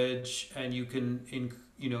pilgrimage and you can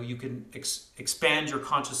expand your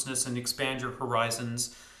consciousness and expand your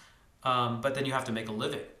horizons, but then you have to make a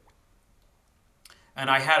living.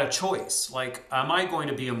 And I had a choice, like, am I going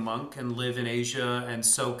to be a monk and live in Asia and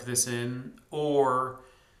soak this in? Or,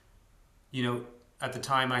 at the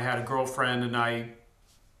time I had a girlfriend and I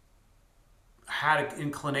had an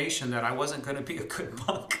inclination that I wasn't going to be a good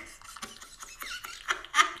monk.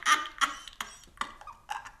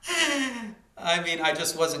 I mean, I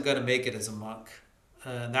just wasn't going to make it as a monk.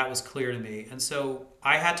 And that was clear to me. And so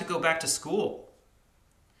I had to go back to school.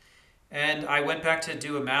 And I went back to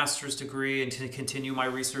do a master's degree and to continue my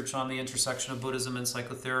research on the intersection of Buddhism and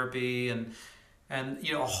psychotherapy, and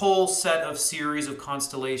a whole set of series of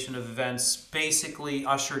constellation of events basically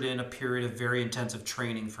ushered in a period of very intensive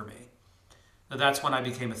training for me. Now, that's when I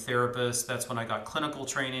became a therapist. That's when I got clinical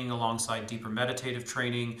training alongside deeper meditative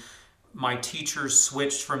training. My teachers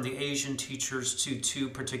switched from the Asian teachers to two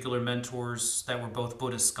particular mentors that were both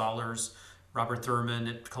Buddhist scholars, Robert Thurman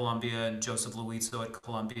at Columbia and Joseph Luizzo at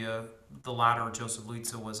Columbia. The latter, Joseph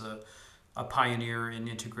Luizzo, was a pioneer in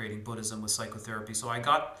integrating Buddhism with psychotherapy. So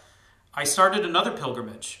I started another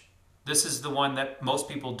pilgrimage. This is the one that most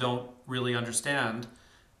people don't really understand,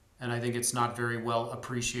 and I think it's not very well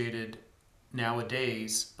appreciated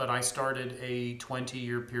nowadays, but I started a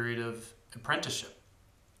 20-year period of apprenticeship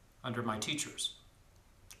under my teachers.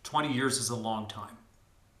 20 years is a long time.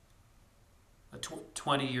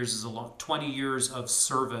 20 years is a long, 20 years of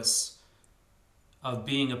service, of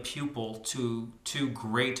being a pupil to two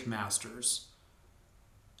great masters,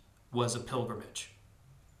 was a pilgrimage.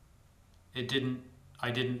 I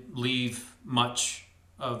didn't leave much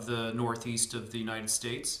of the northeast of the United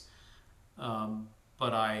States,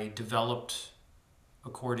 but I developed,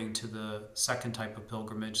 according to the second type of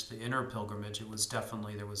pilgrimage, the inner pilgrimage. It was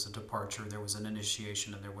definitely, there was a departure, there was an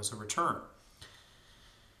initiation, and there was a return.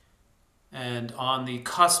 And on the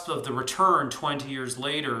cusp of the return, 20 years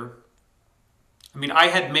later, I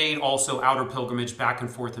had made also outer pilgrimage back and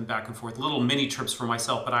forth, little mini trips for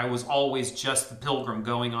myself, but I was always just the pilgrim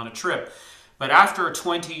going on a trip. But after a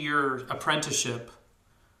 20-year apprenticeship,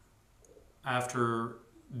 after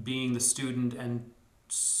being the student and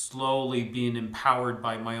slowly being empowered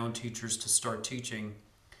by my own teachers to start teaching,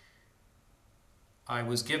 I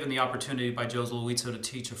was given the opportunity by Joseph Luizzo to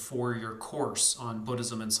teach a 4-year course on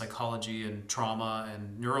Buddhism and psychology and trauma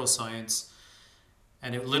and neuroscience.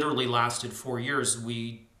 And it literally lasted 4 years.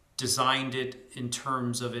 We designed it in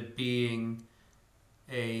terms of it being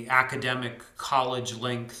a academic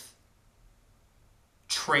college-length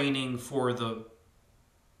training for the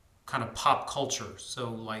kind of pop culture. So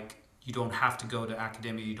like, you don't have to go to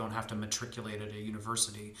academia, you don't have to matriculate at a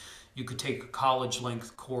university. You could take a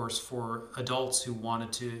college-length course for adults who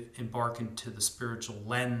wanted to embark into the spiritual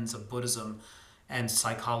lens of Buddhism and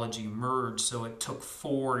psychology merge. So it took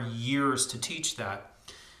 4 years to teach that.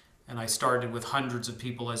 And I started with hundreds of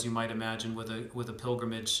people, as you might imagine, with a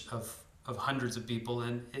pilgrimage of hundreds of people.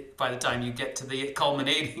 And by the time you get to the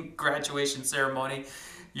culminating graduation ceremony,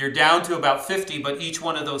 you're down to about 50, but each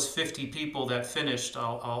one of those 50 people that finished,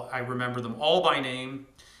 I remember them all by name,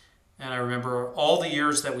 and I remember all the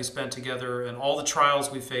years that we spent together and all the trials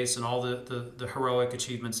we faced and all the heroic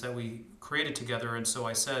achievements that we created together. And so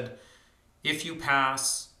I said, if you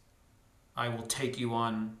pass, I will take you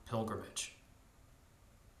on pilgrimage.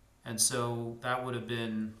 And so that would have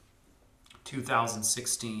been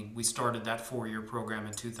 2016. We started that 4-year program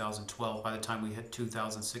in 2012. By the time we hit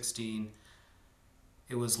 2016,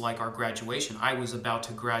 it was like our graduation. I was about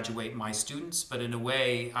to graduate my students, but in a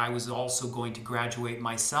way, I was also going to graduate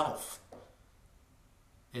myself.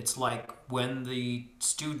 It's like when the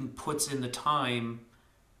student puts in the time,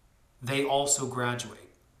 they also graduate.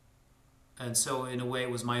 And so in a way,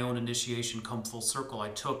 it was my own initiation come full circle. I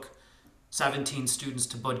took 17 students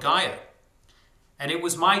to Bodh Gaya, and it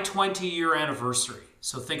was my 20-year anniversary.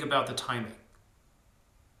 So think about the timing.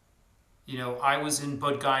 I was in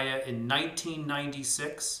Bodh Gaya in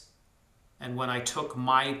 1996, and when I took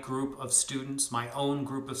my group of students, my own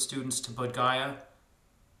group of students to Bodh Gaya,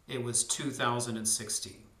 it was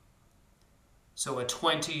 2016. So a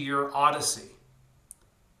 20-year odyssey.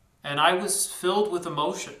 And I was filled with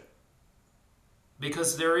emotion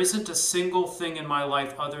because there isn't a single thing in my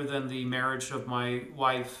life other than the marriage of my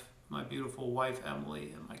wife, my beautiful wife,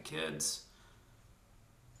 Emily, and my kids.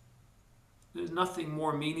 There's nothing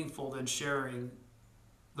more meaningful than sharing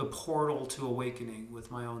the portal to awakening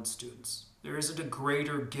with my own students. There isn't a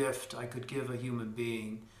greater gift I could give a human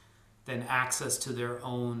being than access to their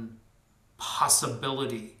own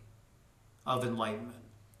possibility of enlightenment.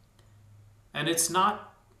 And it's not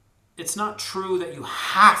true that you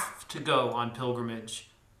have to go on pilgrimage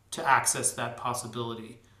to access that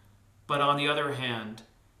possibility. But on the other hand,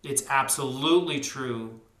 it's absolutely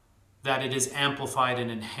true that it is amplified and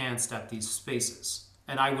enhanced at these spaces.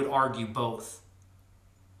 And I would argue both.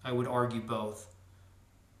 The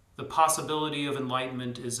possibility of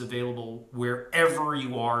enlightenment is available wherever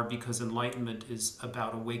you are, because enlightenment is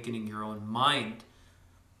about awakening your own mind.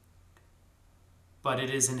 But it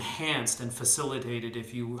is enhanced and facilitated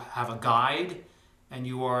if you have a guide and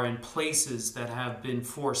you are in places that have been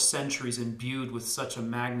for centuries imbued with such a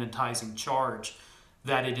magnetizing charge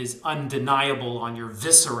that it is undeniable on your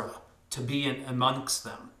viscera to be amongst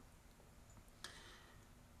them.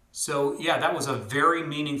 So yeah, that was a very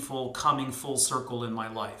meaningful coming full circle in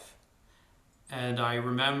my life. And I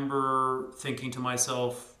remember thinking to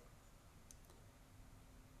myself,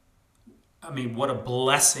 what a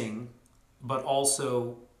blessing, but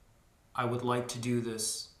also I would like to do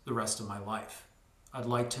this the rest of my life. I'd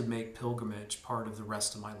like to make pilgrimage part of the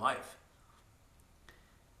rest of my life.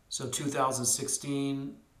 So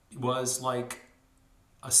 2016 was like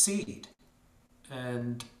a seed.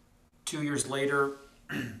 And 2 years later,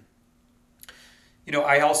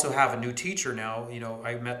 I also have a new teacher now.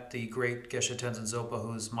 I met the great Geshe Tenzin Zopa,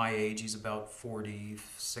 who's my age. He's about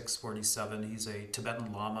 46, 47. He's a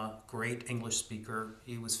Tibetan Lama, great English speaker.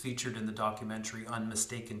 He was featured in the documentary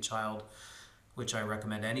Unmistaken Child, which I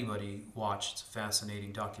recommend anybody watch. It's a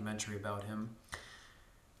fascinating documentary about him.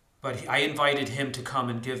 But I invited him to come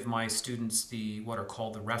and give my students what are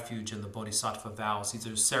called the refuge and the bodhisattva vows. These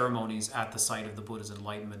are ceremonies at the site of the Buddha's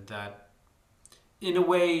enlightenment that, in a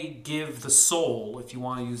way, give the soul, if you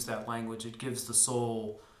want to use that language, it gives the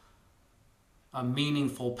soul a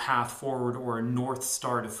meaningful path forward or a north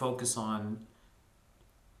star to focus on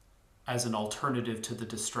as an alternative to the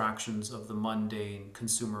distractions of the mundane,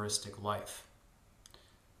 consumeristic life.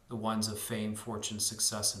 The ones of fame, fortune,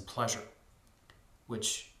 success, and pleasure,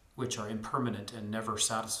 which are impermanent and never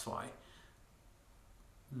satisfy.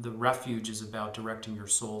 The refuge is about directing your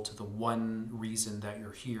soul to the one reason that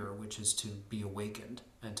you're here, which is to be awakened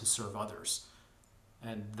and to serve others.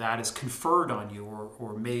 And that is conferred on you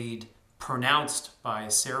or made pronounced by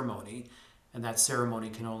a ceremony. And that ceremony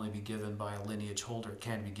can only be given by a lineage holder. It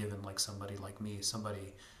can't be given like somebody like me. It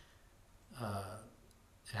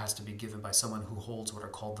has to be given by someone who holds what are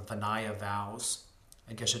called the Vinaya vows.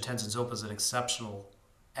 And Geshe Tenzin Zopa is an exceptional,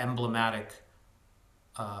 emblematic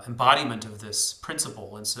embodiment of this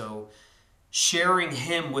principle. And so sharing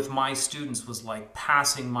him with my students was like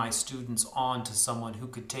passing my students on to someone who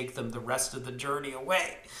could take them the rest of the journey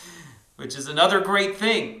away, which is another great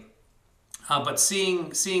thing. But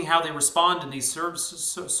seeing how they respond in these sort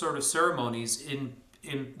of ceremonies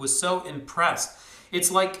was so impressed.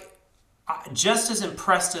 It's like just as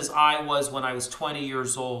impressed as I was when I was 20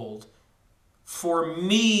 years old, for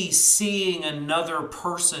me seeing another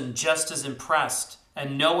person just as impressed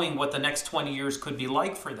and knowing what the next 20 years could be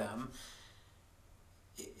like for them,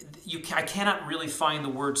 I cannot really find the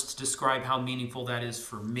words to describe how meaningful that is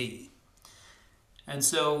for me. And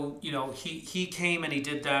so, he came and he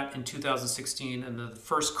did that in 2016, and the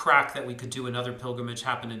first crack that we could do another pilgrimage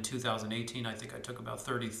happened in 2018. I think I took about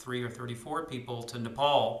 33 or 34 people to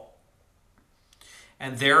Nepal.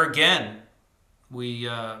 And there again, we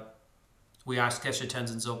asked Geshe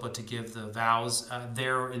Tenzin Zopa to give the vows.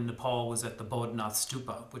 There in Nepal was at the Bodhnath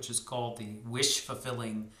Stupa, which is called the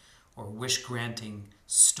wish-fulfilling or wish-granting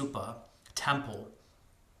stupa, temple.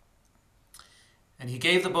 And he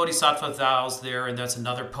gave the Bodhisattva vows there, and that's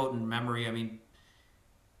another potent memory. At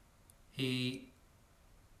the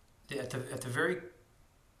very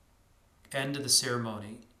end of the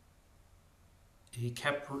ceremony, he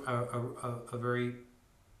kept a very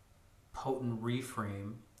potent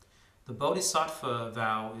reframe. The Bodhisattva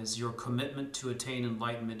vow is your commitment to attain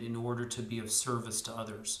enlightenment in order to be of service to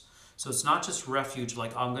others. So it's not just refuge,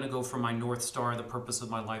 like I'm going to go for my North Star. The purpose of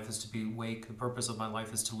my life is to be awake. The purpose of my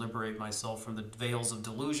life is to liberate myself from the veils of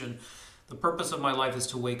delusion. The purpose of my life is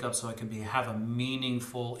to wake up so I can have a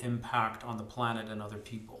meaningful impact on the planet and other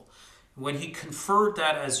people. When he conferred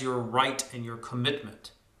that as your right and your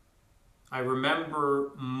commitment, I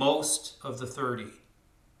remember most of the 30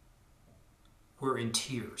 were in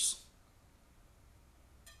tears.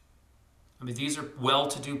 I mean, these are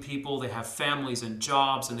well-to-do people. They have families and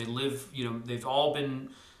jobs, and they live. They've all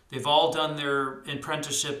done their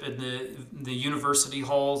apprenticeship in the university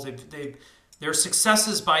halls. They're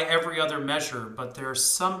successes by every other measure, but there's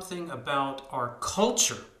something about our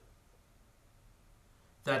culture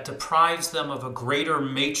that deprives them of a greater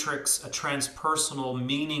matrix, a transpersonal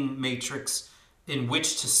meaning matrix in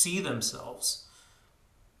which to see themselves.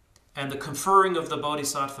 And the conferring of the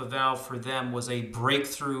Bodhisattva vow for them was a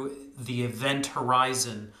breakthrough the event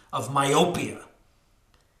horizon of myopia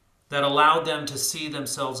that allowed them to see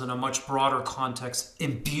themselves in a much broader context,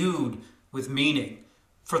 imbued with meaning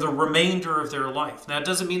for the remainder of their life. Now, it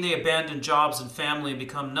doesn't mean they abandon jobs and family and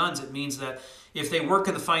become nuns. It means that if they work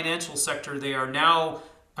in the financial sector, they are now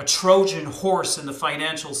a Trojan horse in the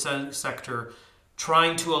financial sector,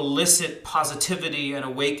 trying to elicit positivity and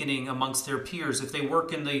awakening amongst their peers. If they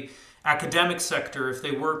work in the academic sector, if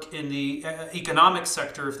they work in the economic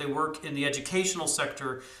sector, if they work in the educational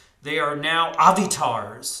sector, they are now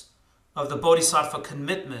avatars of the Bodhisattva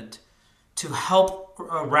commitment to help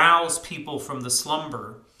arouse people from the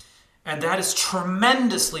slumber. And that is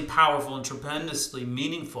tremendously powerful and tremendously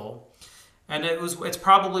meaningful. And it's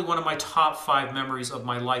probably one of my top 5 memories of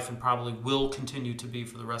my life, and probably will continue to be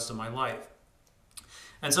for the rest of my life.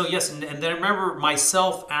 And so, yes, and then I remember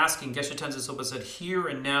myself asking, Geshe Tenzin Sopa said, here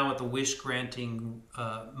and now at the wish-granting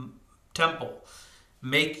temple,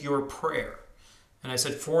 make your prayer. And I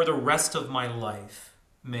said, for the rest of my life,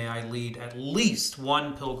 may I lead at least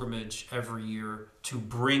one pilgrimage every year to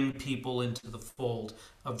bring people into the fold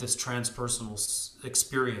of this transpersonal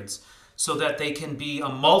experience, so that they can be a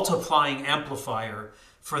multiplying amplifier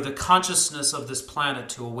for the consciousness of this planet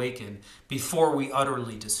to awaken before we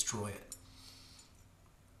utterly destroy it.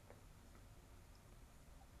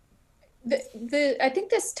 I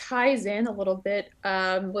think this ties in a little bit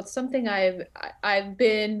with something I've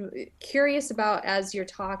been curious about as you're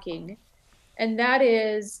talking, and that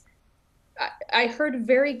is, I heard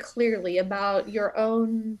very clearly about your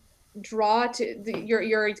own draw to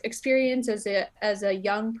your experience as a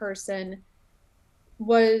young person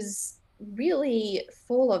was really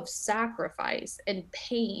full of sacrifice and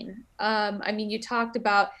pain. I mean, you talked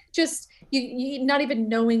about just you not even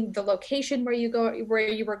knowing the location where you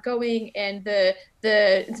were going, and the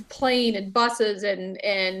plane and buses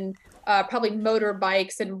and probably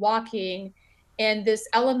motorbikes and walking, and this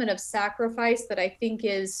element of sacrifice that I think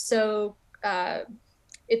is so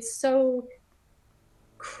it's so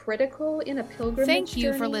critical in a pilgrimage Thank you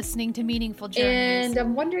journey. for listening to Meaningful Journeys. And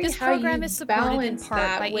I'm wondering this how program you is supported in balance part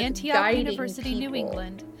that by with Antioch guiding University, people. New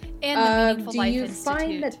England, and the Meaningful Do Life you Institute.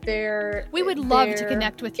 find that we would love to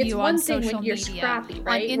connect with you on social when you're media, scrappy,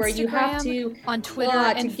 right? on Instagram, where you have to on Twitter,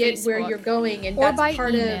 claw and to get Facebook, where you're going, and or that's by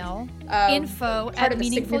part email, of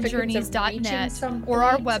info@meaningfuljourneys.net, or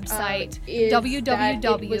our website,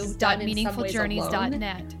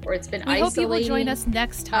 www.meaningfuljourneys.net. Or it's been we hope you will isolating. join us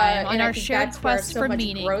next time on And I our think shared that's where quest so for much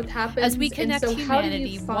meaning, growth happens. as we And connect so how do you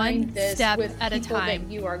humanity find one this step with at a people time.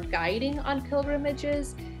 that you are guiding on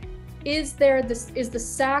pilgrimages? Is the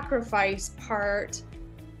sacrifice part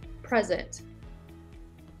present?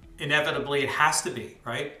 Inevitably, it has to be,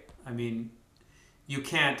 right? I mean, you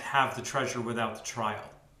can't have the treasure without the trial.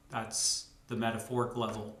 That's the metaphoric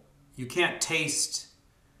level. You can't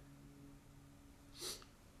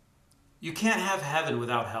have heaven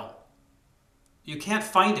without hell. You can't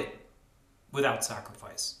find it without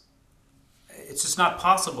sacrifice. It's just not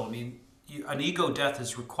possible. I mean, an ego death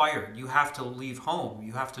is required. You have to leave home.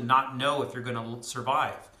 You have to not know if you're going to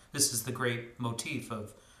survive. This is the great motif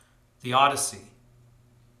of the Odyssey.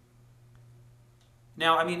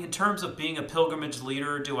 Now, I mean, in terms of being a pilgrimage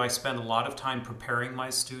leader, do I spend a lot of time preparing my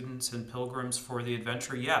students and pilgrims for the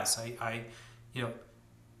adventure? Yes. I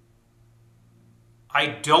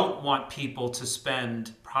don't want people to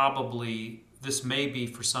spend probably, this may be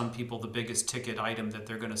for some people the biggest ticket item that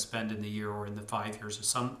they're going to spend in the year or in the 5 years, or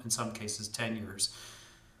in some cases 10 years.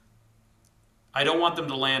 I don't want them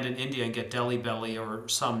to land in India and get Delhi belly or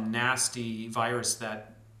some nasty virus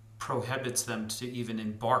that prohibits them to even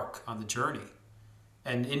embark on the journey.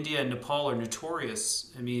 And India and Nepal are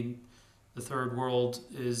notorious. I mean, the third world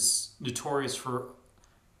is notorious for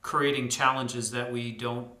creating challenges that we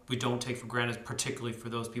don't take for granted, particularly for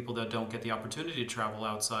those people that don't get the opportunity to travel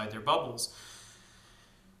outside their bubbles.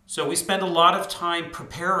 So we spend a lot of time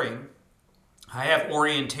preparing. I have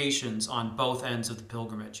orientations on both ends of the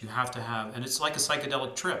pilgrimage. You have to have, and it's like a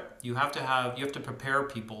psychedelic trip. You have to prepare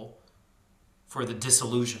people for the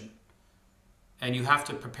disillusion, and you have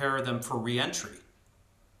to prepare them for re-entry.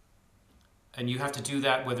 And you have to do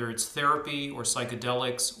that whether it's therapy or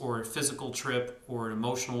psychedelics or a physical trip or an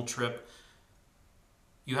emotional trip.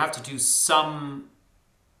 You have to do some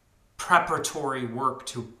preparatory work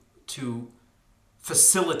to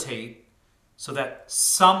facilitate so that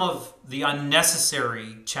some of the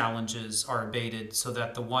unnecessary challenges are abated, so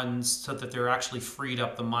that they're actually freed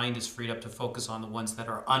up, the mind is freed up to focus on the ones that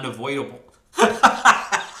are unavoidable.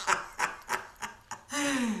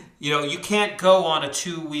 You can't go on a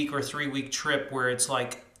 2-week or 3-week trip where it's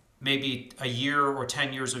like maybe a year or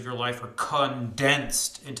 10 years of your life are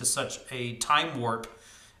condensed into such a time warp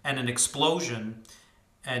and an explosion,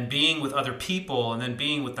 and being with other people and then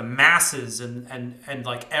being with the masses and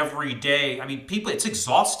like every day. I mean, people, it's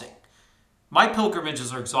exhausting. My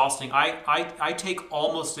pilgrimages are exhausting. I take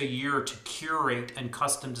almost a year to curate and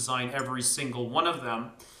custom design every single one of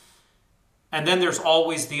them. And then there's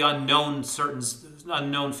always the unknown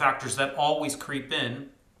factors that always creep in.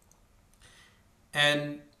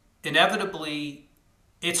 And inevitably,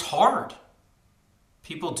 it's hard.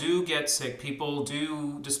 People do get sick. People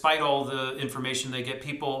do, despite all the information they get,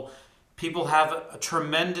 people have a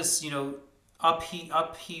tremendous,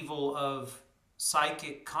 upheaval of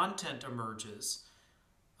psychic content emerges.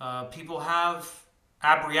 People have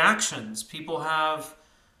abreactions. People have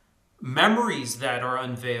memories that are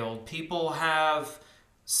unveiled. People have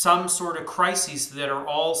some sort of crises that are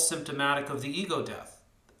all symptomatic of the ego death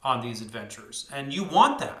on these adventures. And you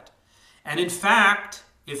want that. And in fact,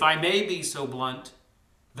 if I may be so blunt,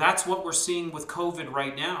 that's what we're seeing with COVID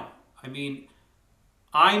right now. I mean,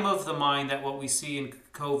 I'm of the mind that what we see in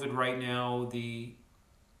COVID right now, the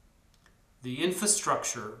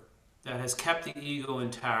infrastructure that has kept the ego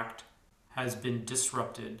intact has been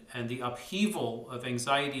disrupted, and the upheaval of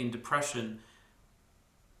anxiety and depression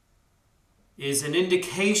is an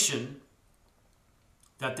indication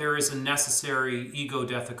that there is a necessary ego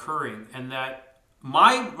death occurring. And that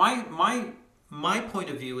my point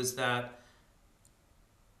of view is that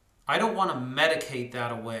I don't want to medicate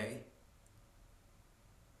that away.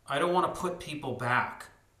 I don't want to put people back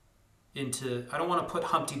I don't want to put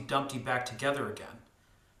Humpty Dumpty back together again.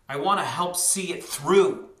 I want to help see it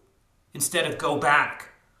through instead of go back.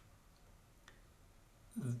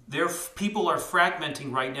 People are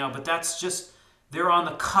fragmenting right now, but that's just, they're on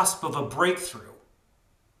the cusp of a breakthrough,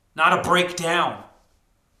 not a breakdown.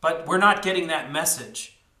 But we're not getting that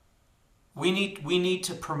message. We need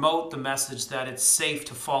to promote the message that it's safe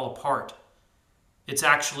to fall apart. It's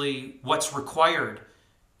actually what's required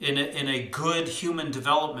in a good human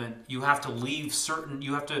development. You have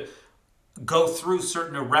to go through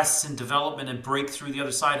certain arrests in development and break through the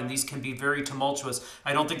other side, and these can be very tumultuous.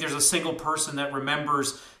 I don't think there's a single person that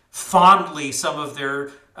remembers fondly some of their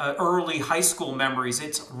early high school memories.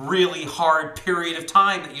 It's really hard period of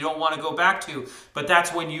time that you don't want to go back to, but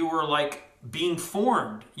that's when you were like being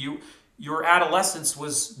formed. Your adolescence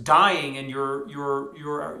was dying, and your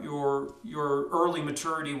early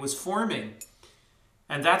maturity was forming.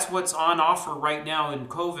 And that's what's on offer right now in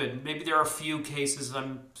COVID. Maybe there are a few cases,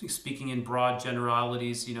 I'm speaking in broad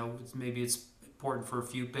generalities, maybe it's important for a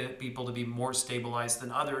few people to be more stabilized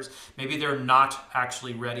than others. Maybe they're not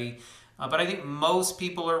actually ready. But I think most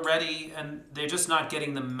people are ready, and they're just not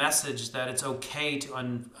getting the message that it's okay to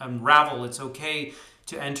unravel. It's okay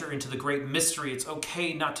to enter into the great mystery. It's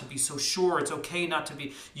okay not to be so sure. It's okay not to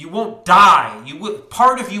be, you won't die.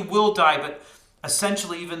 Part of you will die, but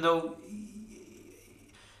essentially, even though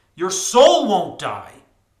your soul won't die,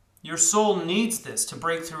 your soul needs this to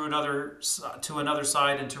break through to another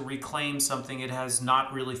side and to reclaim something it has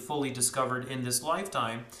not really fully discovered in this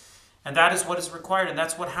lifetime. And that is what is required, and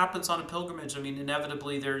that's what happens on a pilgrimage. I mean,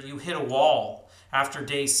 inevitably, you hit a wall after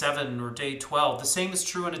day 7 or day 12. The same is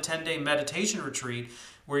true in a 10-day meditation retreat,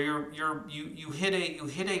 where you hit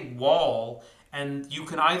a wall, and you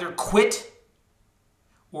can either quit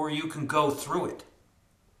or you can go through it.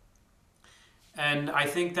 And I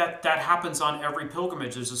think that happens on every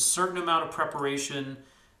pilgrimage. There's a certain amount of preparation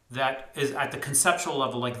that is at the conceptual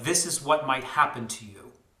level, like this is what might happen to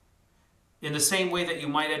you. In the same way that you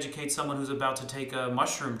might educate someone who's about to take a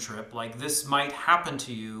mushroom trip, like this might happen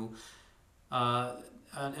to you.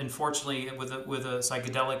 Unfortunately, with a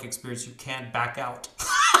psychedelic experience, you can't back out.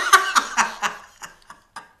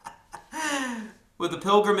 with the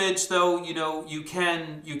pilgrimage, though, you know, you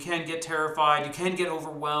can get terrified, you can get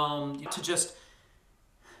overwhelmed. To just,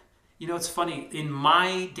 you know, it's funny. In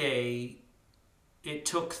my day, it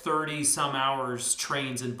took 30 some hours,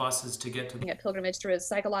 trains and buses to get to the pilgrimage through a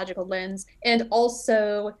psychological lens, and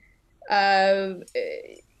also uh,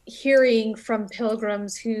 hearing from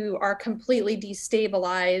pilgrims who are completely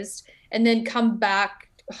destabilized and then come back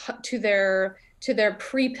to their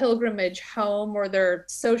pre-pilgrimage home or their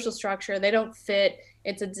social structure. They don't fit.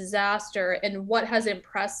 It's a disaster. And what has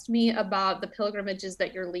impressed me about the pilgrimages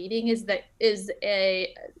that you're leading is that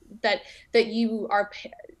you are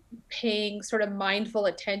paying sort of mindful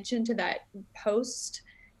attention to that post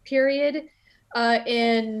period.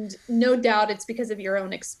 And no doubt it's because of your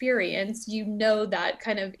own experience. You know that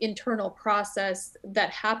kind of internal process that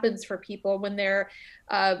happens for people when they're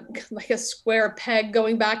like a square peg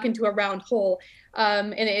going back into a round hole.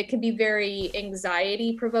 And it can be very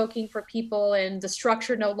anxiety provoking for people, and the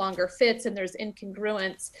structure no longer fits and there's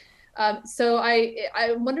incongruence. So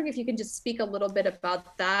I'm wondering if you can just speak a little bit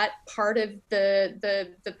about that part of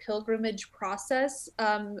the pilgrimage process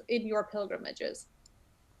in your pilgrimages.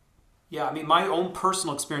 Yeah, I mean, my own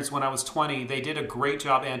personal experience when I was 20, they did a great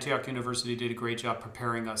job. Antioch University did a great job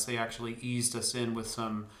preparing us. They actually eased us in with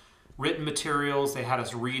some written materials. They had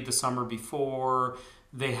us read the summer before.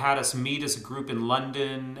 They had us meet as a group in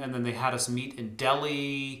London, and then they had us meet in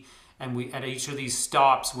Delhi. And we, at each of these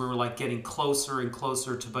stops, we were like getting closer and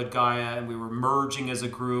closer to Bodh Gaya, and we were merging as a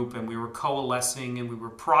group, and we were coalescing, and we were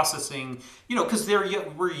processing, you know, because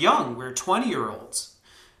we're young, we're 20-year-olds.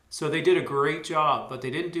 So they did a great job, but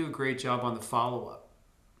they didn't do a great job on the follow-up.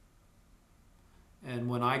 And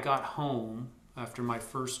when I got home after my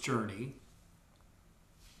first journey,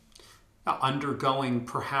 undergoing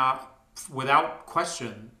perhaps, without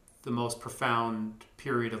question, the most profound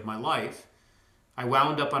period of my life, I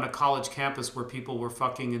wound up on a college campus where people were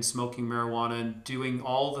fucking and smoking marijuana and doing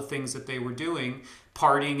all the things that they were doing,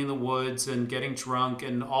 partying in the woods and getting drunk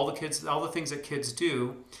and all the things that kids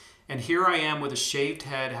do. And here I am with a shaved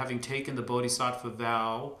head, having taken the Bodhisattva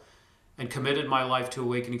vow and committed my life to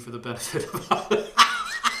awakening for the benefit of others.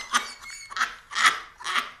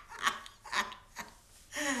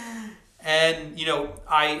 And, you know,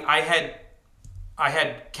 I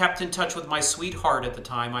had kept in touch with my sweetheart at the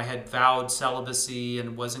time. I had vowed celibacy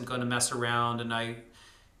and wasn't going to mess around. And I,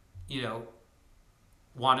 you know,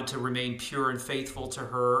 wanted to remain pure and faithful to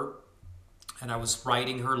her. And I was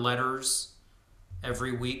writing her letters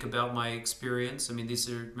every week about my experience. I mean, these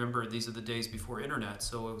are the days before internet.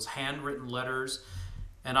 So it was handwritten letters.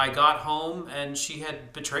 And I got home and she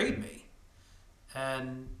had betrayed me.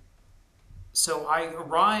 And so I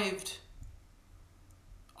arrived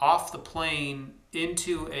off the plane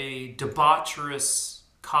into a debaucherous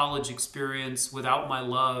college experience without my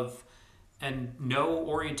love and no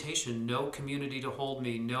orientation, no community to hold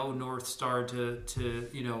me, no North Star to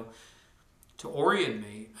orient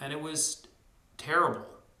me. And it was terrible.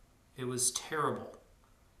 It was terrible.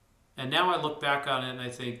 And now I look back on it and I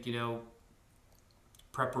think, you know,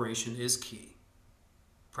 preparation is key.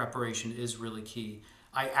 Preparation is really key.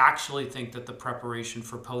 I actually think that the preparation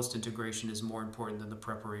for post-integration is more important than the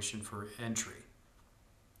preparation for entry.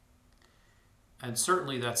 And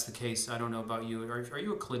certainly that's the case. I don't know about you. Are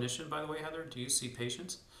you a clinician, by the way, Heather? Do you see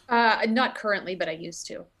patients? Not currently, but I used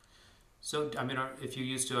to. So, I mean, if you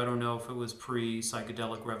used to, I don't know if it was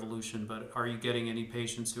pre-psychedelic revolution, but are you getting any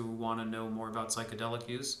patients who want to know more about psychedelic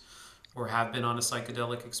use or have been on a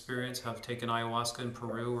psychedelic experience, have taken ayahuasca in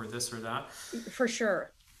Peru or this or that? For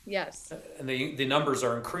sure. Yes. And the numbers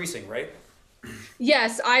are increasing, right?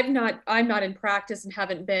 Yes, I'm not in practice and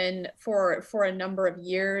haven't been for a number of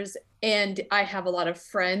years. And I have a lot of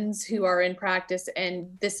friends who are in practice,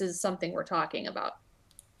 and this is something we're talking about.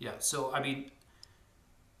 Yeah. So, I mean,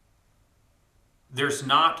 there's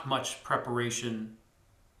not much preparation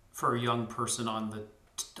for a young person on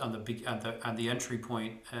the entry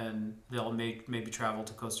point, and they'll maybe travel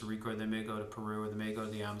to Costa Rica, or they may go to Peru, or they may go to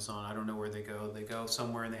the Amazon. I don't know where they go. They go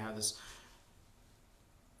somewhere and they have this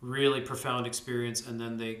really profound experience, and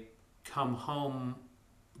then they come home,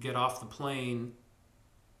 get off the plane,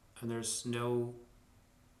 and there's no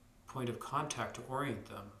point of contact to orient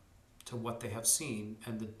them to what they have seen,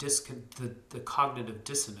 and the cognitive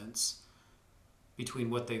dissonance between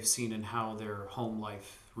what they've seen and how their home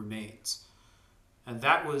life remains. And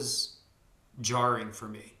that was jarring for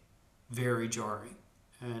me, very jarring.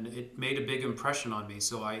 And it made a big impression on me.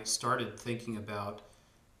 So I started thinking about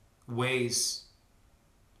ways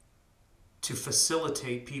to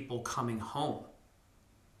facilitate people coming home.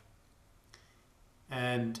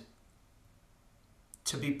 And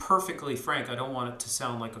to be perfectly frank, I don't want it to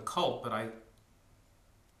sound like a cult, but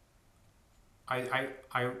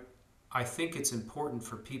I think it's important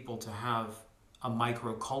for people to have a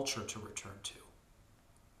microculture to return to,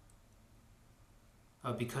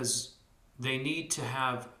 because they need to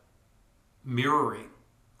have mirroring,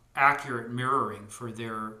 accurate mirroring for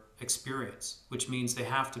their experience, which means they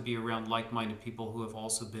have to be around like-minded people who have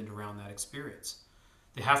also been around that experience.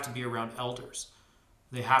 They have to be around elders.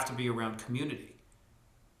 They have to be around community.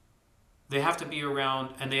 They have to be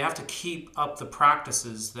around, and they have to keep up the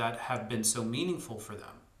practices that have been so meaningful for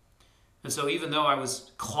them. And so even though I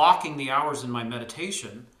was clocking the hours in my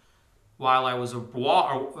meditation while I was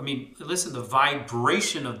listen, the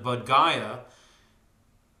vibration of Bodh Gaya,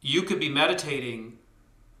 you could be meditating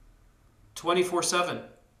 24/7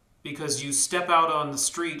 because you step out on the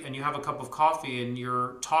street and you have a cup of coffee and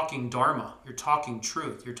you're talking Dharma, you're talking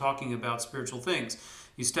truth, you're talking about spiritual things.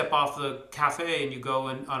 You step off the cafe and you go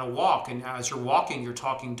on a walk, and as you're walking, you're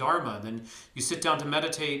talking Dharma. And then you sit down to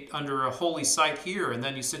meditate under a holy site here, and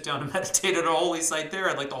then you sit down to meditate at a holy site there,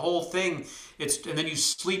 and like the whole thing. And then you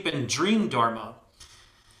sleep and dream Dharma.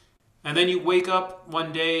 And then you wake up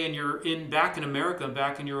one day and you're back in America,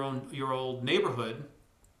 back in your old neighborhood,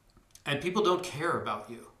 and people don't care about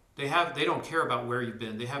you. They don't care about where you've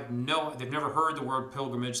been. They've never heard the word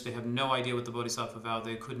pilgrimage. They have no idea what the Bodhisattva vow.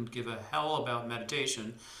 They couldn't give a hell about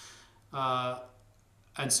meditation. And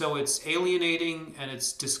so it's alienating and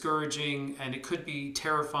it's discouraging and it could be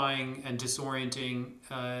terrifying and disorienting.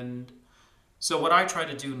 And so what I try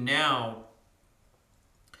to do now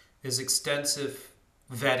is extensive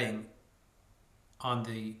vetting on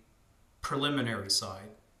the preliminary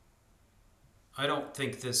side. I don't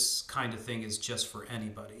think this kind of thing is just for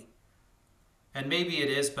anybody. And maybe it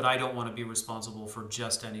is, but I don't want to be responsible for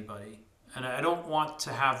just anybody. And I don't want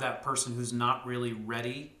to have that person who's not really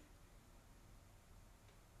ready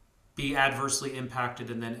be adversely impacted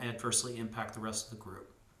and then adversely impact the rest of the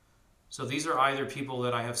group. So these are either people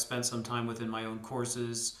that I have spent some time with in my own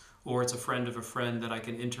courses, or it's a friend of a friend that I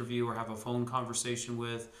can interview or have a phone conversation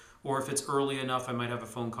with. Or if it's early enough, I might have a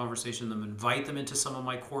phone conversation with them, invite them into some of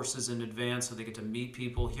my courses in advance so they get to meet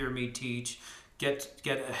people, hear me teach, get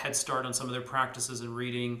a head start on some of their practices and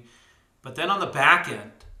reading. But then on the back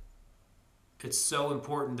end, it's so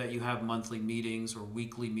important that you have monthly meetings or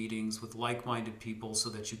weekly meetings with like-minded people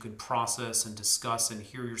so that you can process and discuss and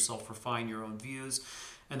hear yourself refine your own views,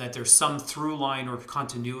 and that there's some through line or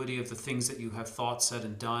continuity of the things that you have thought, said,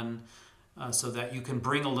 and done, so that you can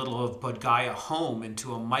bring a little of Bodh Gaya home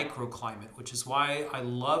into a microclimate, which is why I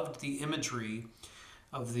loved the imagery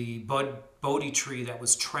of the Bodhi tree that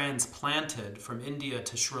was transplanted from India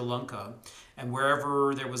to Sri Lanka. And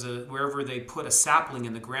wherever they put a sapling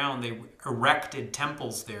in the ground, they erected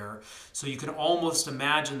temples there. So you can almost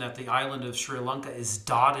imagine that the island of Sri Lanka is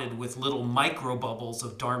dotted with little micro bubbles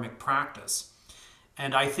of dharmic practice.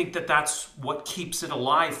 And I think that that's what keeps it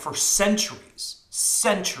alive for centuries.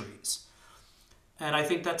 And I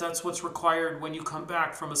think that that's what's required when you come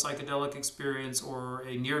back from a psychedelic experience or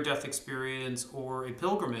a near-death experience or a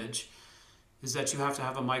pilgrimage, is that you have to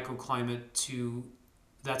have a microclimate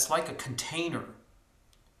that's like a container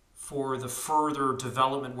for the further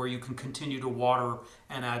development where you can continue to water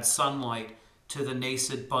and add sunlight to the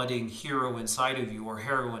nascent budding hero inside of you or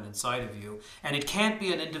heroine inside of you. And it can't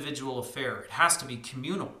be an individual affair. It has to be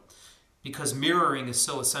communal. Because mirroring is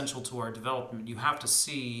so essential to our development. You have to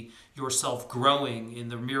see yourself growing in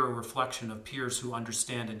the mirror reflection of peers who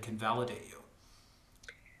understand and can validate you.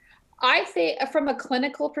 I think from a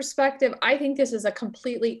clinical perspective, I think this is a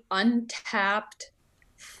completely untapped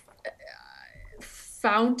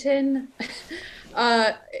fountain.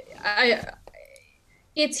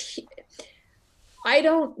 I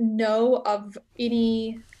don't know of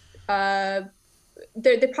any,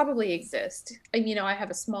 they probably exist. I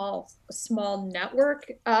have a small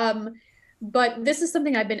network, but this is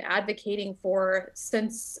something I've been advocating for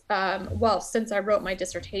since I wrote my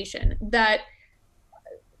dissertation, that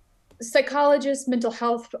psychologists, mental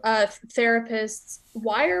health therapists,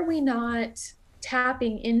 why are we not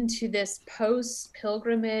tapping into this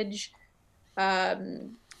post-pilgrimage,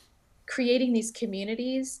 creating these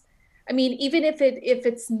communities? I mean, even if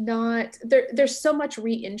it's not, there's so much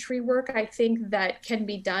re-entry work, I think, that can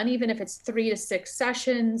be done, even if it's 3 to 6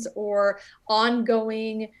 sessions or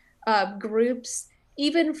ongoing groups,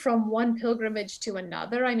 even from one pilgrimage to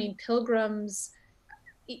another. I mean, pilgrims,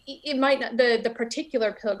 it might not, the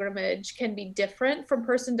particular pilgrimage can be different from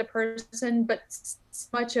person to person, but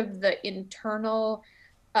much of the internal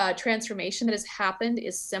transformation that has happened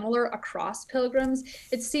is similar across pilgrims.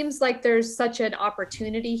 It seems like there's such an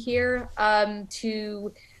opportunity here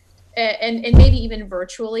to and maybe even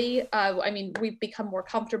virtually. I mean, we've become more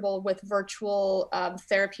comfortable with virtual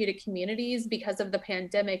therapeutic communities because of the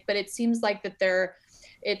pandemic, but it seems like that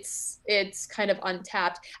it's kind of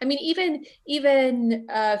untapped. I mean, even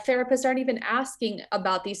therapists aren't even asking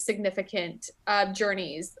about these significant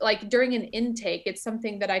journeys. Like during an intake, it's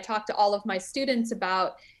something that I talk to all of my students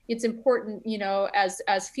about. It's important, you know,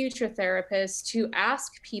 as future therapists, to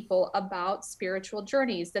ask people about spiritual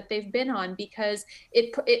journeys that they've been on, because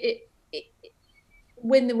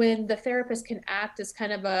when the therapist can act as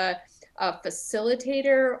kind of a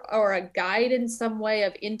facilitator or a guide in some way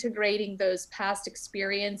of integrating those past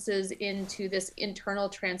experiences into this internal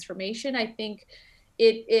transformation, I think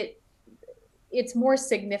it's more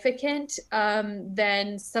significant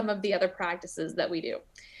than some of the other practices that we do.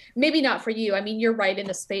 Maybe not for you. I mean, you're right in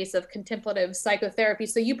the space of contemplative psychotherapy,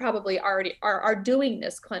 so you probably already are doing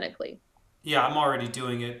this clinically. Yeah, I'm already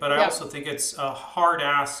doing it, but I also think it's a hard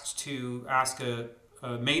ask to ask a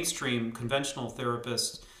mainstream conventional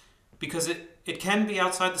therapist, because it can be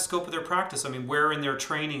outside the scope of their practice. I mean, where in their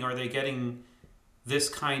training are they getting this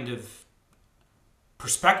kind of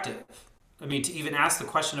perspective? I mean, to even ask the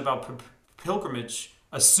question about pilgrimage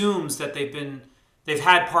assumes that they've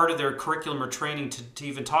had part of their curriculum or training to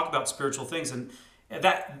even talk about spiritual things, and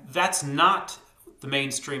that's not the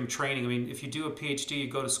mainstream training. I mean, if you do a PhD, you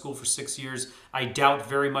go to school for 6 years. I doubt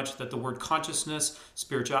very much that the word consciousness,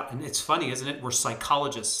 spiritual, and it's funny, isn't it? We're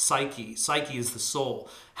psychologists. Psyche is the soul.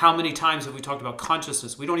 How many times have we talked about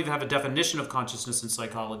consciousness? We don't even have a definition of consciousness in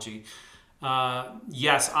psychology.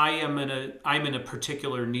 Yes, I'm in a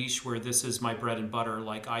particular niche where this is my bread and butter.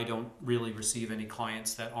 Like, I don't really receive any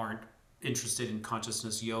clients that aren't interested in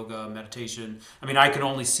consciousness, yoga, meditation. I mean, I can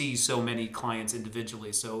only see so many clients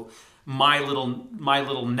individually. So my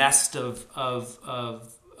little nest of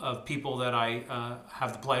people that I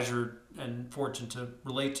have the pleasure and fortune to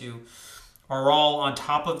relate to are all on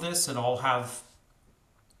top of this, and all have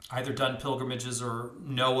either done pilgrimages or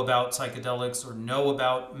know about psychedelics or know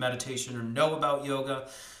about meditation or know about yoga.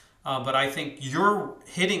 But I think you're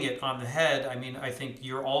hitting it on the head. I mean, I think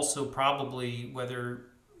you're also probably, whether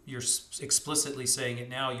you're explicitly saying it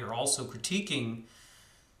now, you're also critiquing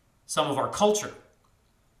some of our culture.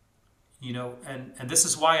 You know, and this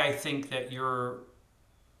is why I think that you're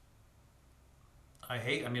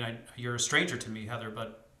a stranger to me, Heather,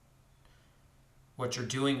 but what you're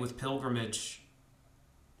doing with pilgrimage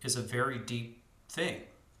is a very deep thing.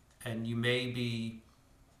 And you may be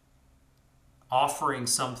offering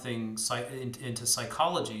something into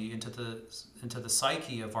psychology, into the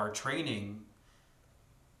psyche of our training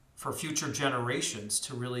for future generations,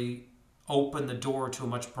 to really open the door to a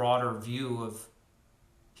much broader view of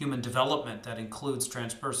human development that includes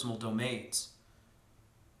transpersonal domains.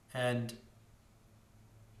 And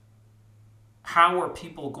how are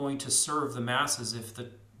people going to serve the masses if the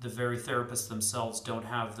very therapists themselves don't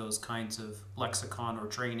have those kinds of lexicon or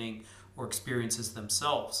training or experiences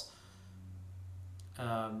themselves?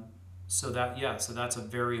 So that's a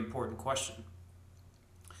very important question.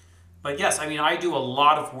 But yes, I mean, I do a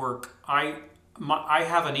lot of work. I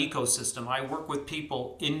have an ecosystem. I work with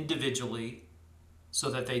people individually so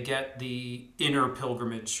that they get the inner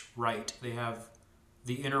pilgrimage right. They have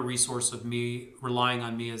the inner resource of me, relying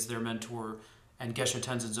on me as their mentor, and Geshe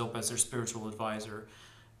Tenzin Zopa as their spiritual advisor.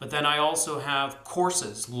 But then I also have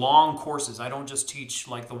courses, long courses. I don't just teach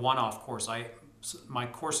like the one-off course. My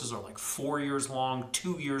courses are like 4 years long,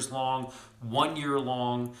 2 years long, 1 year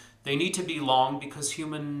long. They need to be long because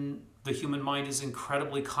the human mind is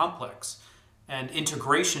incredibly complex, and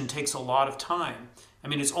integration takes a lot of time. I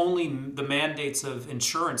mean, it's only the mandates of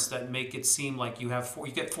insurance that make it seem like you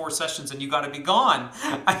get 4 sessions and you got to be gone.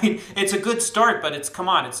 I mean, it's a good start, but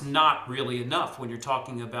it's not really enough when you're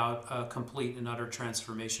talking about a complete and utter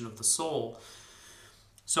transformation of the soul.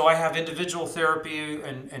 So I have individual therapy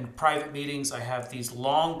and private meetings. I have these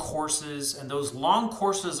long courses, and those long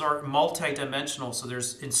courses are multidimensional. So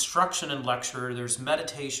there's instruction and lecture, there's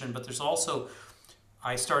meditation, but there's also,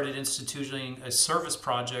 I started instituting a service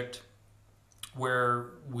project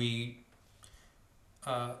where we,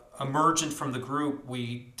 emergent from the group,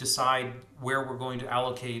 we decide where we're going to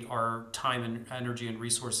allocate our time and energy and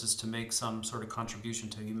resources to make some sort of contribution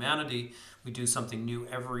to humanity. We do something new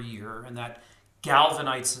every year, and that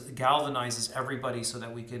galvanizes everybody so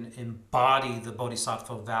that we can embody the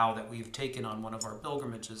bodhisattva vow that we've taken on one of our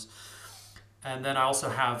pilgrimages. And then I also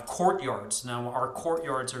have courtyards. Now, our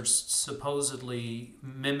courtyards are supposedly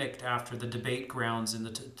mimicked after the debate grounds in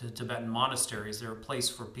the Tibetan monasteries. They're a place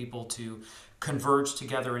for people to converge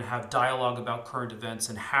together and have dialogue about current events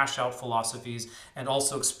and hash out philosophies, and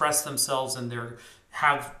also express themselves in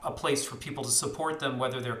have a place for people to support them,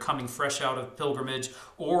 whether they're coming fresh out of pilgrimage,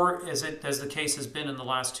 or as the case has been in the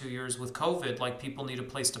last 2 years with COVID, like people need a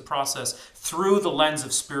place to process through the lens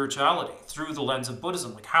of spirituality, through the lens of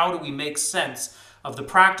Buddhism. Like, how do we make sense of the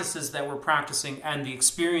practices that we're practicing and the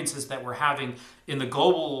experiences that we're having in the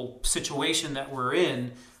global situation that we're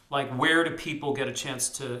in? Like, where do people get a chance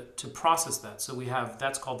to process that? So we have,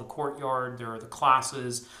 that's called the courtyard. There are the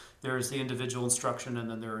classes, there is the individual instruction, and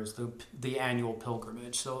then there is the annual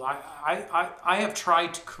pilgrimage. So I have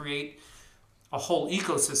tried to create a whole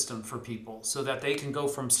ecosystem for people so that they can go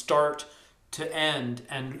from start to end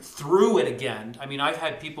and through it again. I mean, I've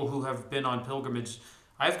had people who have been on pilgrimage.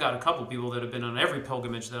 I've got a couple people that have been on every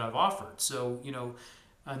pilgrimage that I've offered. So,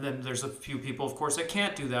 and then there's a few people, of course, that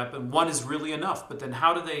can't do that, but one is really enough. But then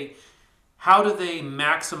how do they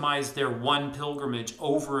maximize their one pilgrimage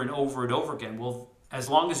over and over and over again? Well, as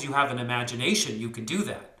long as you have an imagination, you can do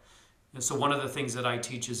that. And so one of the things that I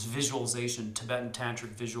teach is visualization, Tibetan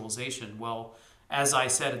Tantric visualization. Well, as I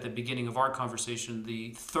said at the beginning of our conversation,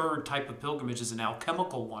 the third type of pilgrimage is an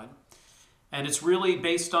alchemical one. And it's really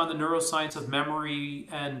based on the neuroscience of memory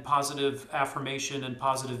and positive affirmation and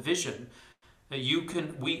positive vision.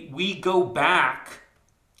 We go back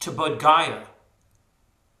to Bodh Gaya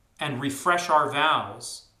and refresh our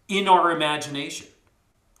vows in our imagination.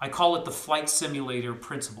 I call it the flight simulator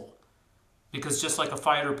principle, because just like a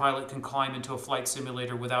fighter pilot can climb into a flight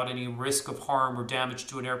simulator without any risk of harm or damage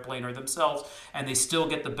to an airplane or themselves, and they still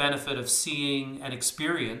get the benefit of seeing and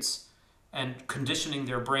experience and conditioning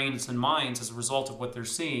their brains and minds as a result of what they're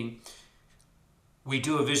seeing, we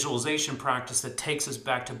do a visualization practice that takes us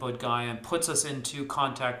back to Bodh Gaya and puts us into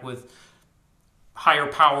contact with higher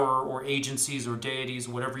power or agencies or deities,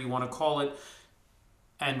 whatever you want to call it,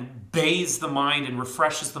 and bathes the mind and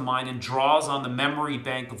refreshes the mind and draws on the memory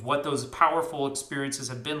bank of what those powerful experiences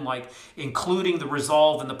have been like, including the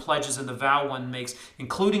resolve and the pledges and the vow one makes,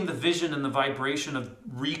 including the vision and the vibration of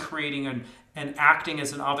recreating and acting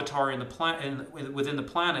as an avatar in within the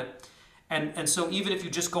planet. And so even if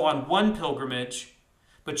you just go on one pilgrimage,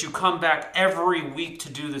 but you come back every week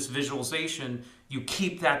to do this visualization, you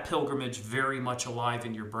keep that pilgrimage very much alive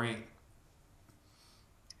in your brain.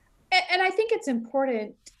 And I think it's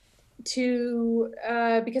important to,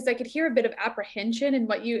 because I could hear a bit of apprehension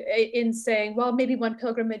in saying, well, maybe one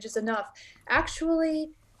pilgrimage is enough.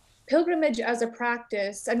 Actually, pilgrimage as a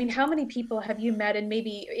practice, I mean, how many people have you met, and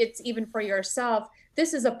maybe it's even for yourself,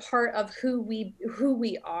 this is a part of who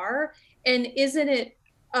we are. And isn't it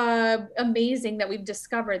amazing that we've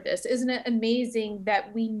discovered this? Isn't it amazing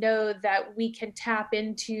that we know that we can tap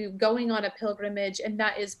into going on a pilgrimage, and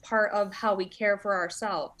that is part of how we care for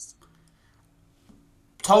ourselves?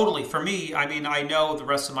 Totally. For me, I mean, I know the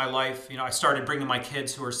rest of my life, I started bringing my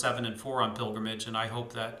kids who are 7 and 4 on pilgrimage, and I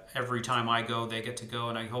hope that every time I go, they get to go,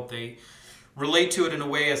 and I hope they relate to it in a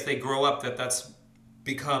way as they grow up that's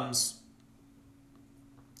becomes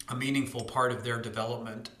a meaningful part of their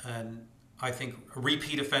development. And I think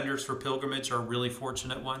repeat offenders for pilgrimage are really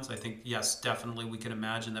fortunate ones. I think, yes, definitely we can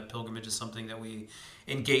imagine that pilgrimage is something that we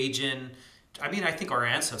engage in. I mean, I think our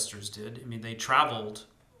ancestors did. I mean, they traveled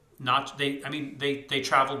they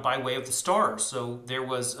traveled by way of the stars. So there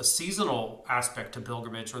was a seasonal aspect to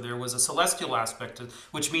pilgrimage, or there was a celestial aspect to,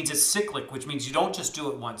 which means it's cyclic, which means you don't just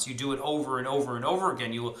do it once, you do it over and over and over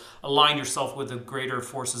again. You align yourself with the greater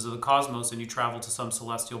forces of the cosmos, and you travel to some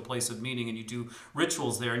celestial place of meaning, and you do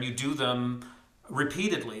rituals there, and you do them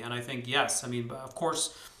repeatedly. And I think, yes, I mean, of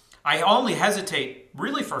course, I only hesitate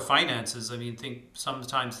really for finances. I mean, think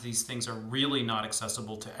sometimes these things are really not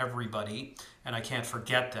accessible to everybody, and I can't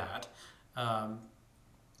forget that.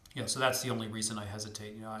 So that's the only reason I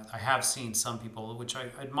hesitate. I have seen some people, which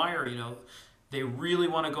I admire, they really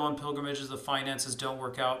want to go on pilgrimages, the finances don't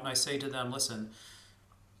work out, and I say to them, listen,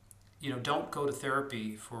 don't go to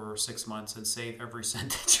therapy for 6 months and save every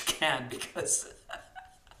cent that you can, because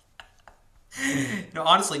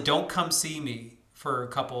honestly, don't come see me for a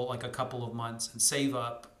couple of months and save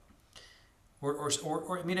up,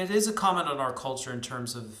 or I mean, it is a comment on our culture in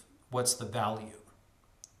terms of what's the value.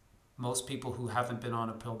 Most people who haven't been on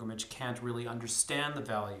a pilgrimage can't really understand the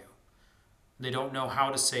value. They don't know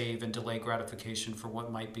how to save and delay gratification for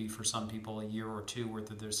what might be for some people a year or two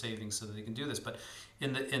worth of their savings so that they can do this. But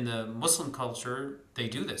in the Muslim culture, they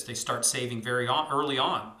do this. They start saving very early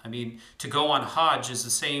on. I mean, to go on Hajj is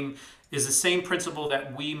the same principle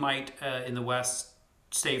that we might in the West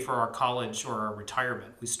save for our college or our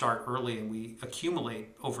retirement. We start early and we accumulate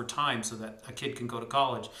over time so that a kid can go to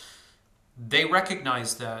college. They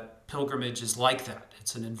recognize that pilgrimage is like that.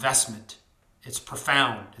 It's an investment. It's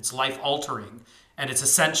profound. It's life altering, and it's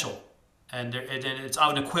essential, and it's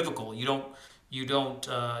unequivocal. You you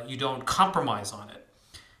don't compromise on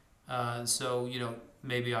it. So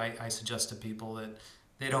maybe I suggest to people that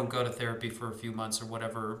they don't go to therapy for a few months or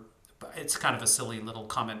whatever. It's kind of a silly little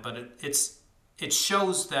comment, but it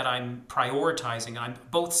shows that I'm prioritizing, and I'm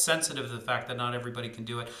both sensitive to the fact that not everybody can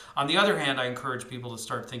do it. On the other hand, I encourage people to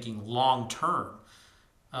start thinking long term,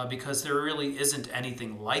 because there really isn't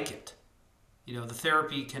anything like it. The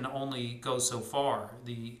therapy can only go so far.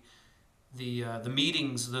 The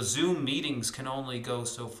meetings, the Zoom meetings, can only go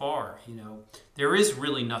so far. There is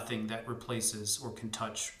really nothing that replaces or can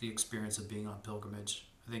touch the experience of being on pilgrimage.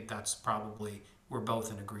 I think that's probably, we're both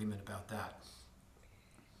in agreement about that.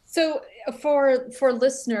 So for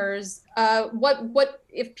listeners, what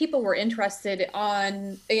if people were interested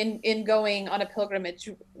in going on a pilgrimage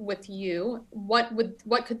with you? What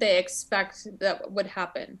could they expect that would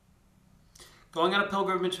happen? Going on a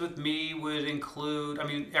pilgrimage with me would include,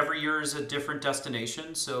 every year is a different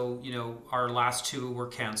destination. So, our last two were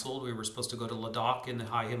canceled. We were supposed to go to Ladakh in the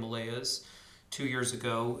high Himalayas 2 years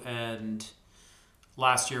ago. And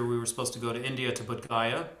last year we were supposed to go to India to Bodh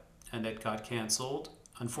Gaya, and it got canceled,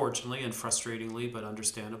 unfortunately and frustratingly, but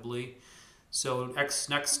understandably. So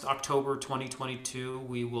next October 2022,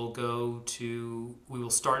 we will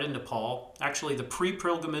start in Nepal. Actually, the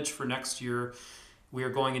pre-pilgrimage for next year, we are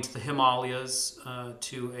going into the Himalayas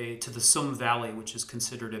to the Sum Valley, which is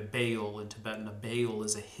considered a Baol in Tibetan. A Baol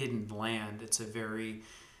is a hidden land. It's a very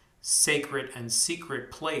sacred and secret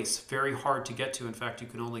place, very hard to get to. In fact, you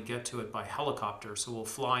can only get to it by helicopter. So we'll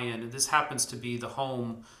fly in, and this happens to be the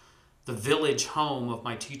village home of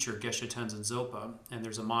my teacher, Geshe Tenzin Zopa, and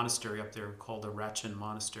there's a monastery up there called the Rachen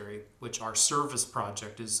Monastery, which our service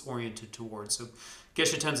project is oriented towards. So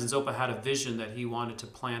Geshe Tenzin Zopa had a vision that he wanted to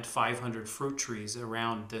plant 500 fruit trees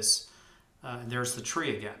around this, and there's the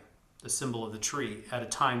tree again, the symbol of the tree, at a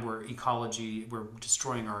time where we're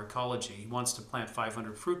destroying our ecology. He wants to plant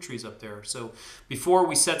 500 fruit trees up there. So before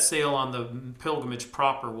we set sail on the pilgrimage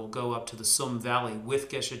proper, we'll go up to the Sum Valley with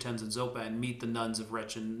Geshe Tenzin Zopa and meet the nuns of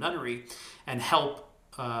Rachen Nunnery and help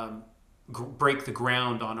break the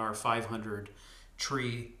ground on our 500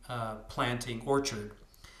 tree planting orchard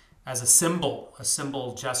as a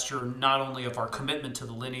symbol gesture, not only of our commitment to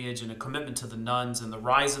the lineage and a commitment to the nuns and the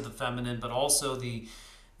rise of the feminine, but also the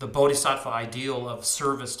bodhisattva ideal of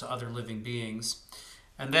service to other living beings.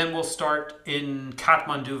 And then we'll start in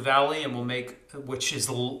Kathmandu Valley, and which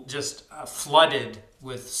is just flooded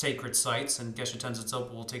with sacred sites, and Geshe Tenzin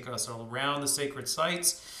Zopa will take us all around the sacred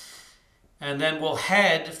sites. And then we'll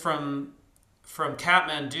head from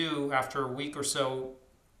Kathmandu after a week or so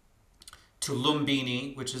to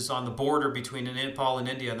Lumbini, which is on the border between Nepal and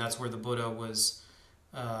India, and that's where the Buddha was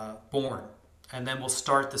born. And then we'll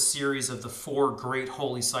start the series of the 4 great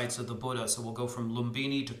holy sites of the Buddha. So we'll go from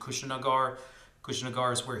Lumbini to Kushinagar.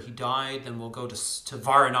 Kushinagar is where he died. Then we'll go to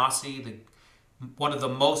Varanasi, one of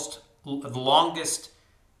the longest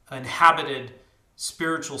inhabited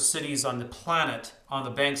spiritual cities on the planet, on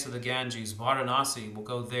the banks of the Ganges. Varanasi, we'll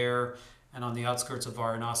go there. And on the outskirts of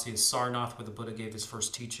Varanasi is Sarnath, where the Buddha gave his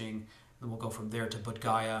first teaching. Then we'll go from there to Bodh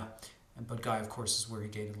Gaya. And Bodh Gaya, of course, is where he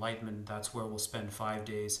gained enlightenment. That's where we'll spend 5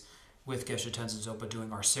 days with Geshe Tenzin Zopa,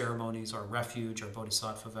 doing our ceremonies, our refuge, our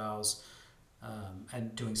bodhisattva vows,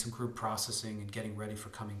 and doing some group processing and getting ready for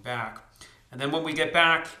coming back. And then when we get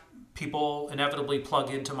back, people inevitably plug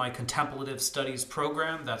into my contemplative studies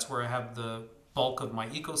program. That's where I have the bulk of my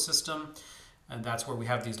ecosystem, and that's where we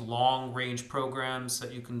have these long-range programs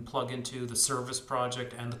that you can plug into, the service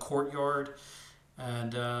project and the courtyard.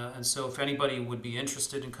 And so if anybody would be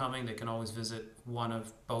interested in coming, they can always visit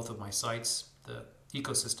both of my sites. The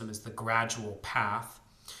ecosystem is the Gradual Path.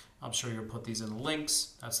 I'm sure you'll put these in the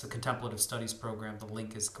links. That's the Contemplative Studies program. The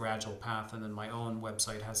link is Gradual Path, and then my own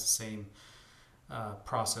website has the same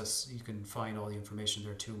process. You can find all the information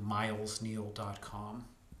there too, milesneal.com.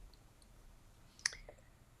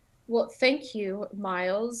 Well, thank you,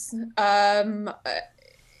 Miles. Have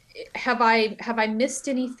I missed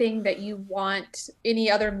anything that you want? Any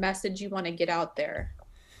other message you want to get out there?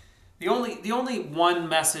 The only one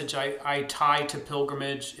message I tie to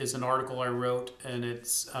pilgrimage is an article I wrote, and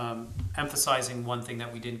it's emphasizing one thing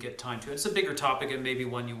that we didn't get time to. It's a bigger topic, and maybe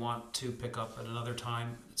one you want to pick up at another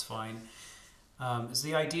time. It's fine. Is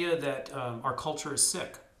the idea that our culture is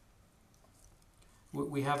sick.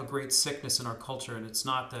 We have a great sickness in our culture, and it's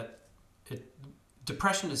not that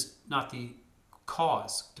depression is not the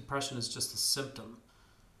cause. Depression is just a symptom.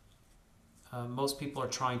 Most people are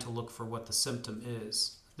trying to look for what the symptom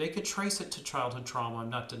is. They could trace it to childhood trauma. I'm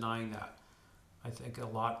not denying that. I think a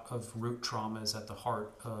lot of root trauma is at the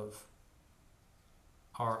heart of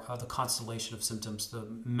the constellation of symptoms, the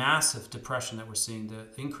massive depression that we're seeing, the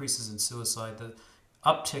increases in suicide, the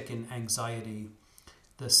uptick in anxiety,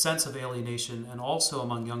 the sense of alienation, and also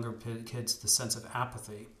among younger kids, the sense of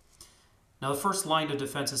apathy. Now, the first line of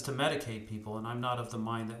defense is to medicate people, and I'm not of the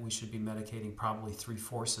mind that we should be medicating probably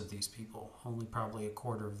 3/4 of these people. Only probably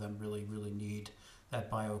 1/4 of them really need that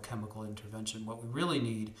biochemical intervention. What we really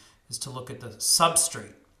need is to look at the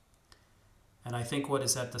substrate. And I think what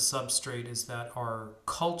is at the substrate is that our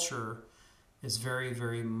culture is very,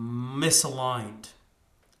 very misaligned.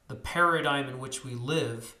 The paradigm in which we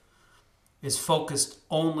live is focused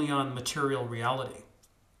only on material reality.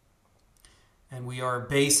 And we are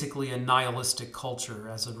basically a nihilistic culture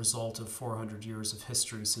as a result of 400 years of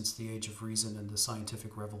history since the Age of Reason and the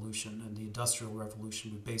Scientific Revolution and the Industrial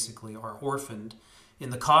Revolution. We basically are orphaned in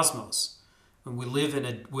the cosmos. And we live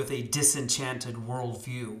with a disenchanted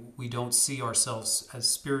worldview. We don't see ourselves as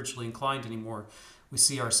spiritually inclined anymore. We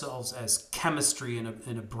see ourselves as chemistry in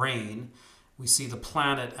a brain. We see the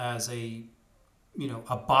planet as a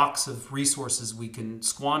box of resources we can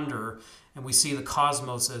squander, and we see the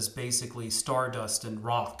cosmos as basically stardust and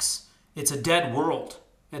rocks. It's a dead world.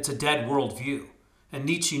 It's a dead world view. And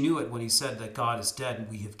Nietzsche knew it when he said that God is dead and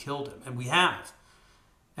we have killed him, and we have.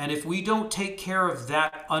 And if we don't take care of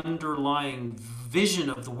that underlying vision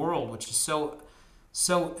of the world, which is so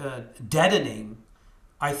deadening,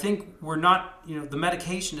 I think we're not, the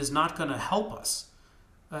medication is not going to help us.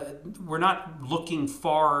 We're not looking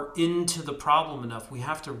far into the problem enough. We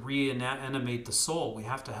have to reanimate the soul. We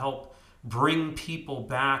have to help bring people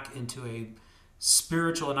back into a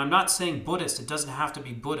spiritual, and I'm not saying Buddhist, it doesn't have to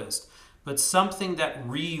be Buddhist, but something that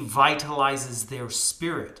revitalizes their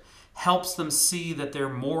spirit, helps them see that they're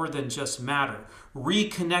more than just matter,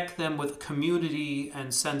 reconnect them with community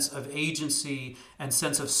and sense of agency and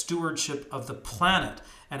sense of stewardship of the planet,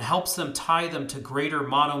 and helps them tie them to greater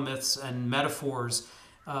monomyths and metaphors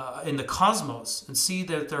in the cosmos, and see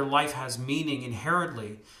that their life has meaning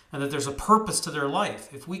inherently and that there's a purpose to their life.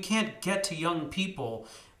 If we can't get to young people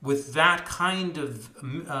with that kind of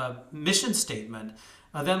mission statement,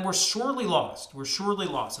 then we're surely lost. We're surely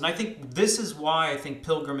lost. And I think this is why I think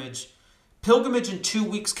pilgrimage in 2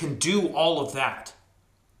 weeks can do all of that.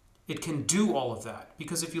 It can do all of that.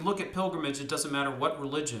 Because if you look at pilgrimage, it doesn't matter what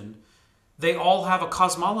religion, they all have a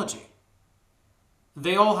cosmology.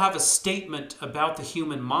 They all have a statement about the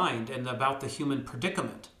human mind and about the human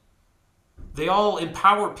predicament. They all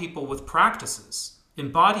empower people with practices,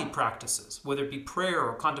 embodied practices, whether it be prayer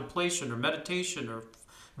or contemplation or meditation or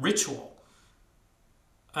ritual.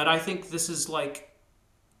 And I think this is like,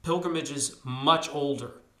 pilgrimage is much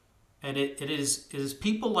older. And it is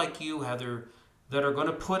people like you, Heather, that are going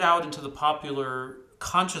to put out into the popular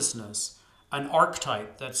consciousness an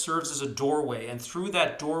archetype that serves as a doorway. And through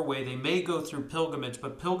that doorway, they may go through pilgrimage,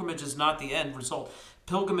 but pilgrimage is not the end result.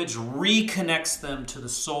 Pilgrimage reconnects them to the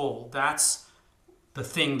soul. That's the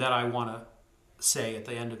thing that I want to say at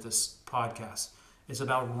the end of this podcast. It's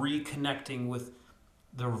about reconnecting with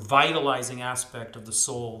the vitalizing aspect of the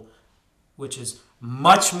soul, which is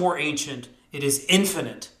much more ancient. It is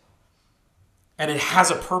infinite. And it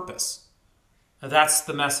has a purpose. And that's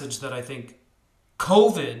the message that I think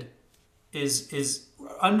COVID is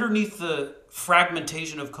underneath the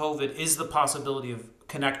fragmentation of COVID is the possibility of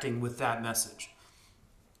connecting with that message.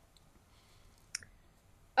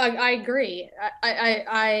 I agree.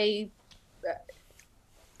 I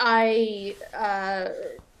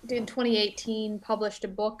in 2018 published a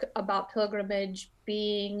book about pilgrimage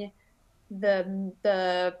being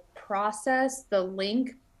the process, the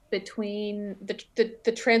link between the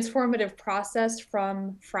transformative process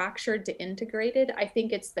from fractured to integrated. I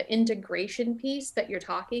think it's the integration piece that you're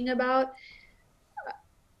talking about.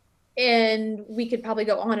 And we could probably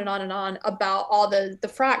go on and on and on about all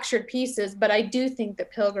the fractured pieces, but I do think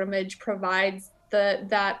that pilgrimage provides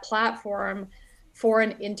that platform for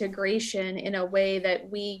an integration in a way that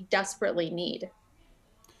we desperately need.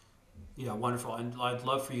 Yeah, wonderful. And I'd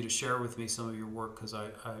love for you to share with me some of your work, because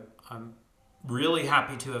I'm really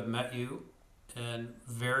happy to have met you, and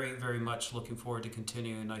very, very much looking forward to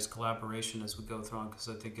continuing a nice collaboration as we go through on, because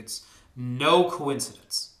I think it's no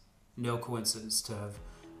coincidence to have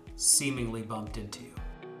seemingly bumped into you.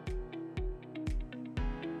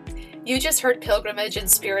 You just heard Pilgrimage and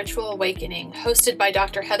Spiritual Awakening, hosted by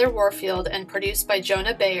Dr. Heather Warfield and produced by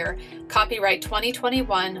Jonah Bayer, copyright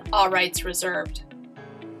 2021, all rights reserved.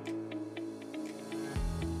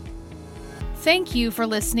 Thank you for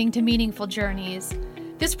listening to Meaningful Journeys.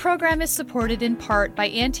 This program is supported in part by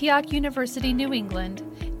Antioch University, New England,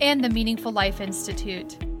 and the Meaningful Life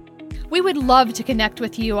Institute. We would love to connect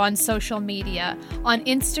with you on social media, on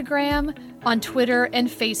Instagram, on Twitter and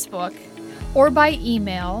Facebook, or by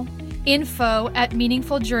email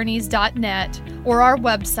info@meaningfuljourneys.net or our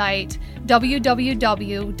website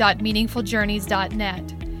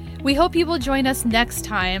www.meaningfuljourneys.net. We hope you will join us next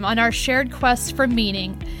time on our shared quest for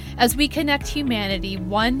meaning as we connect humanity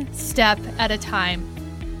one step at a time.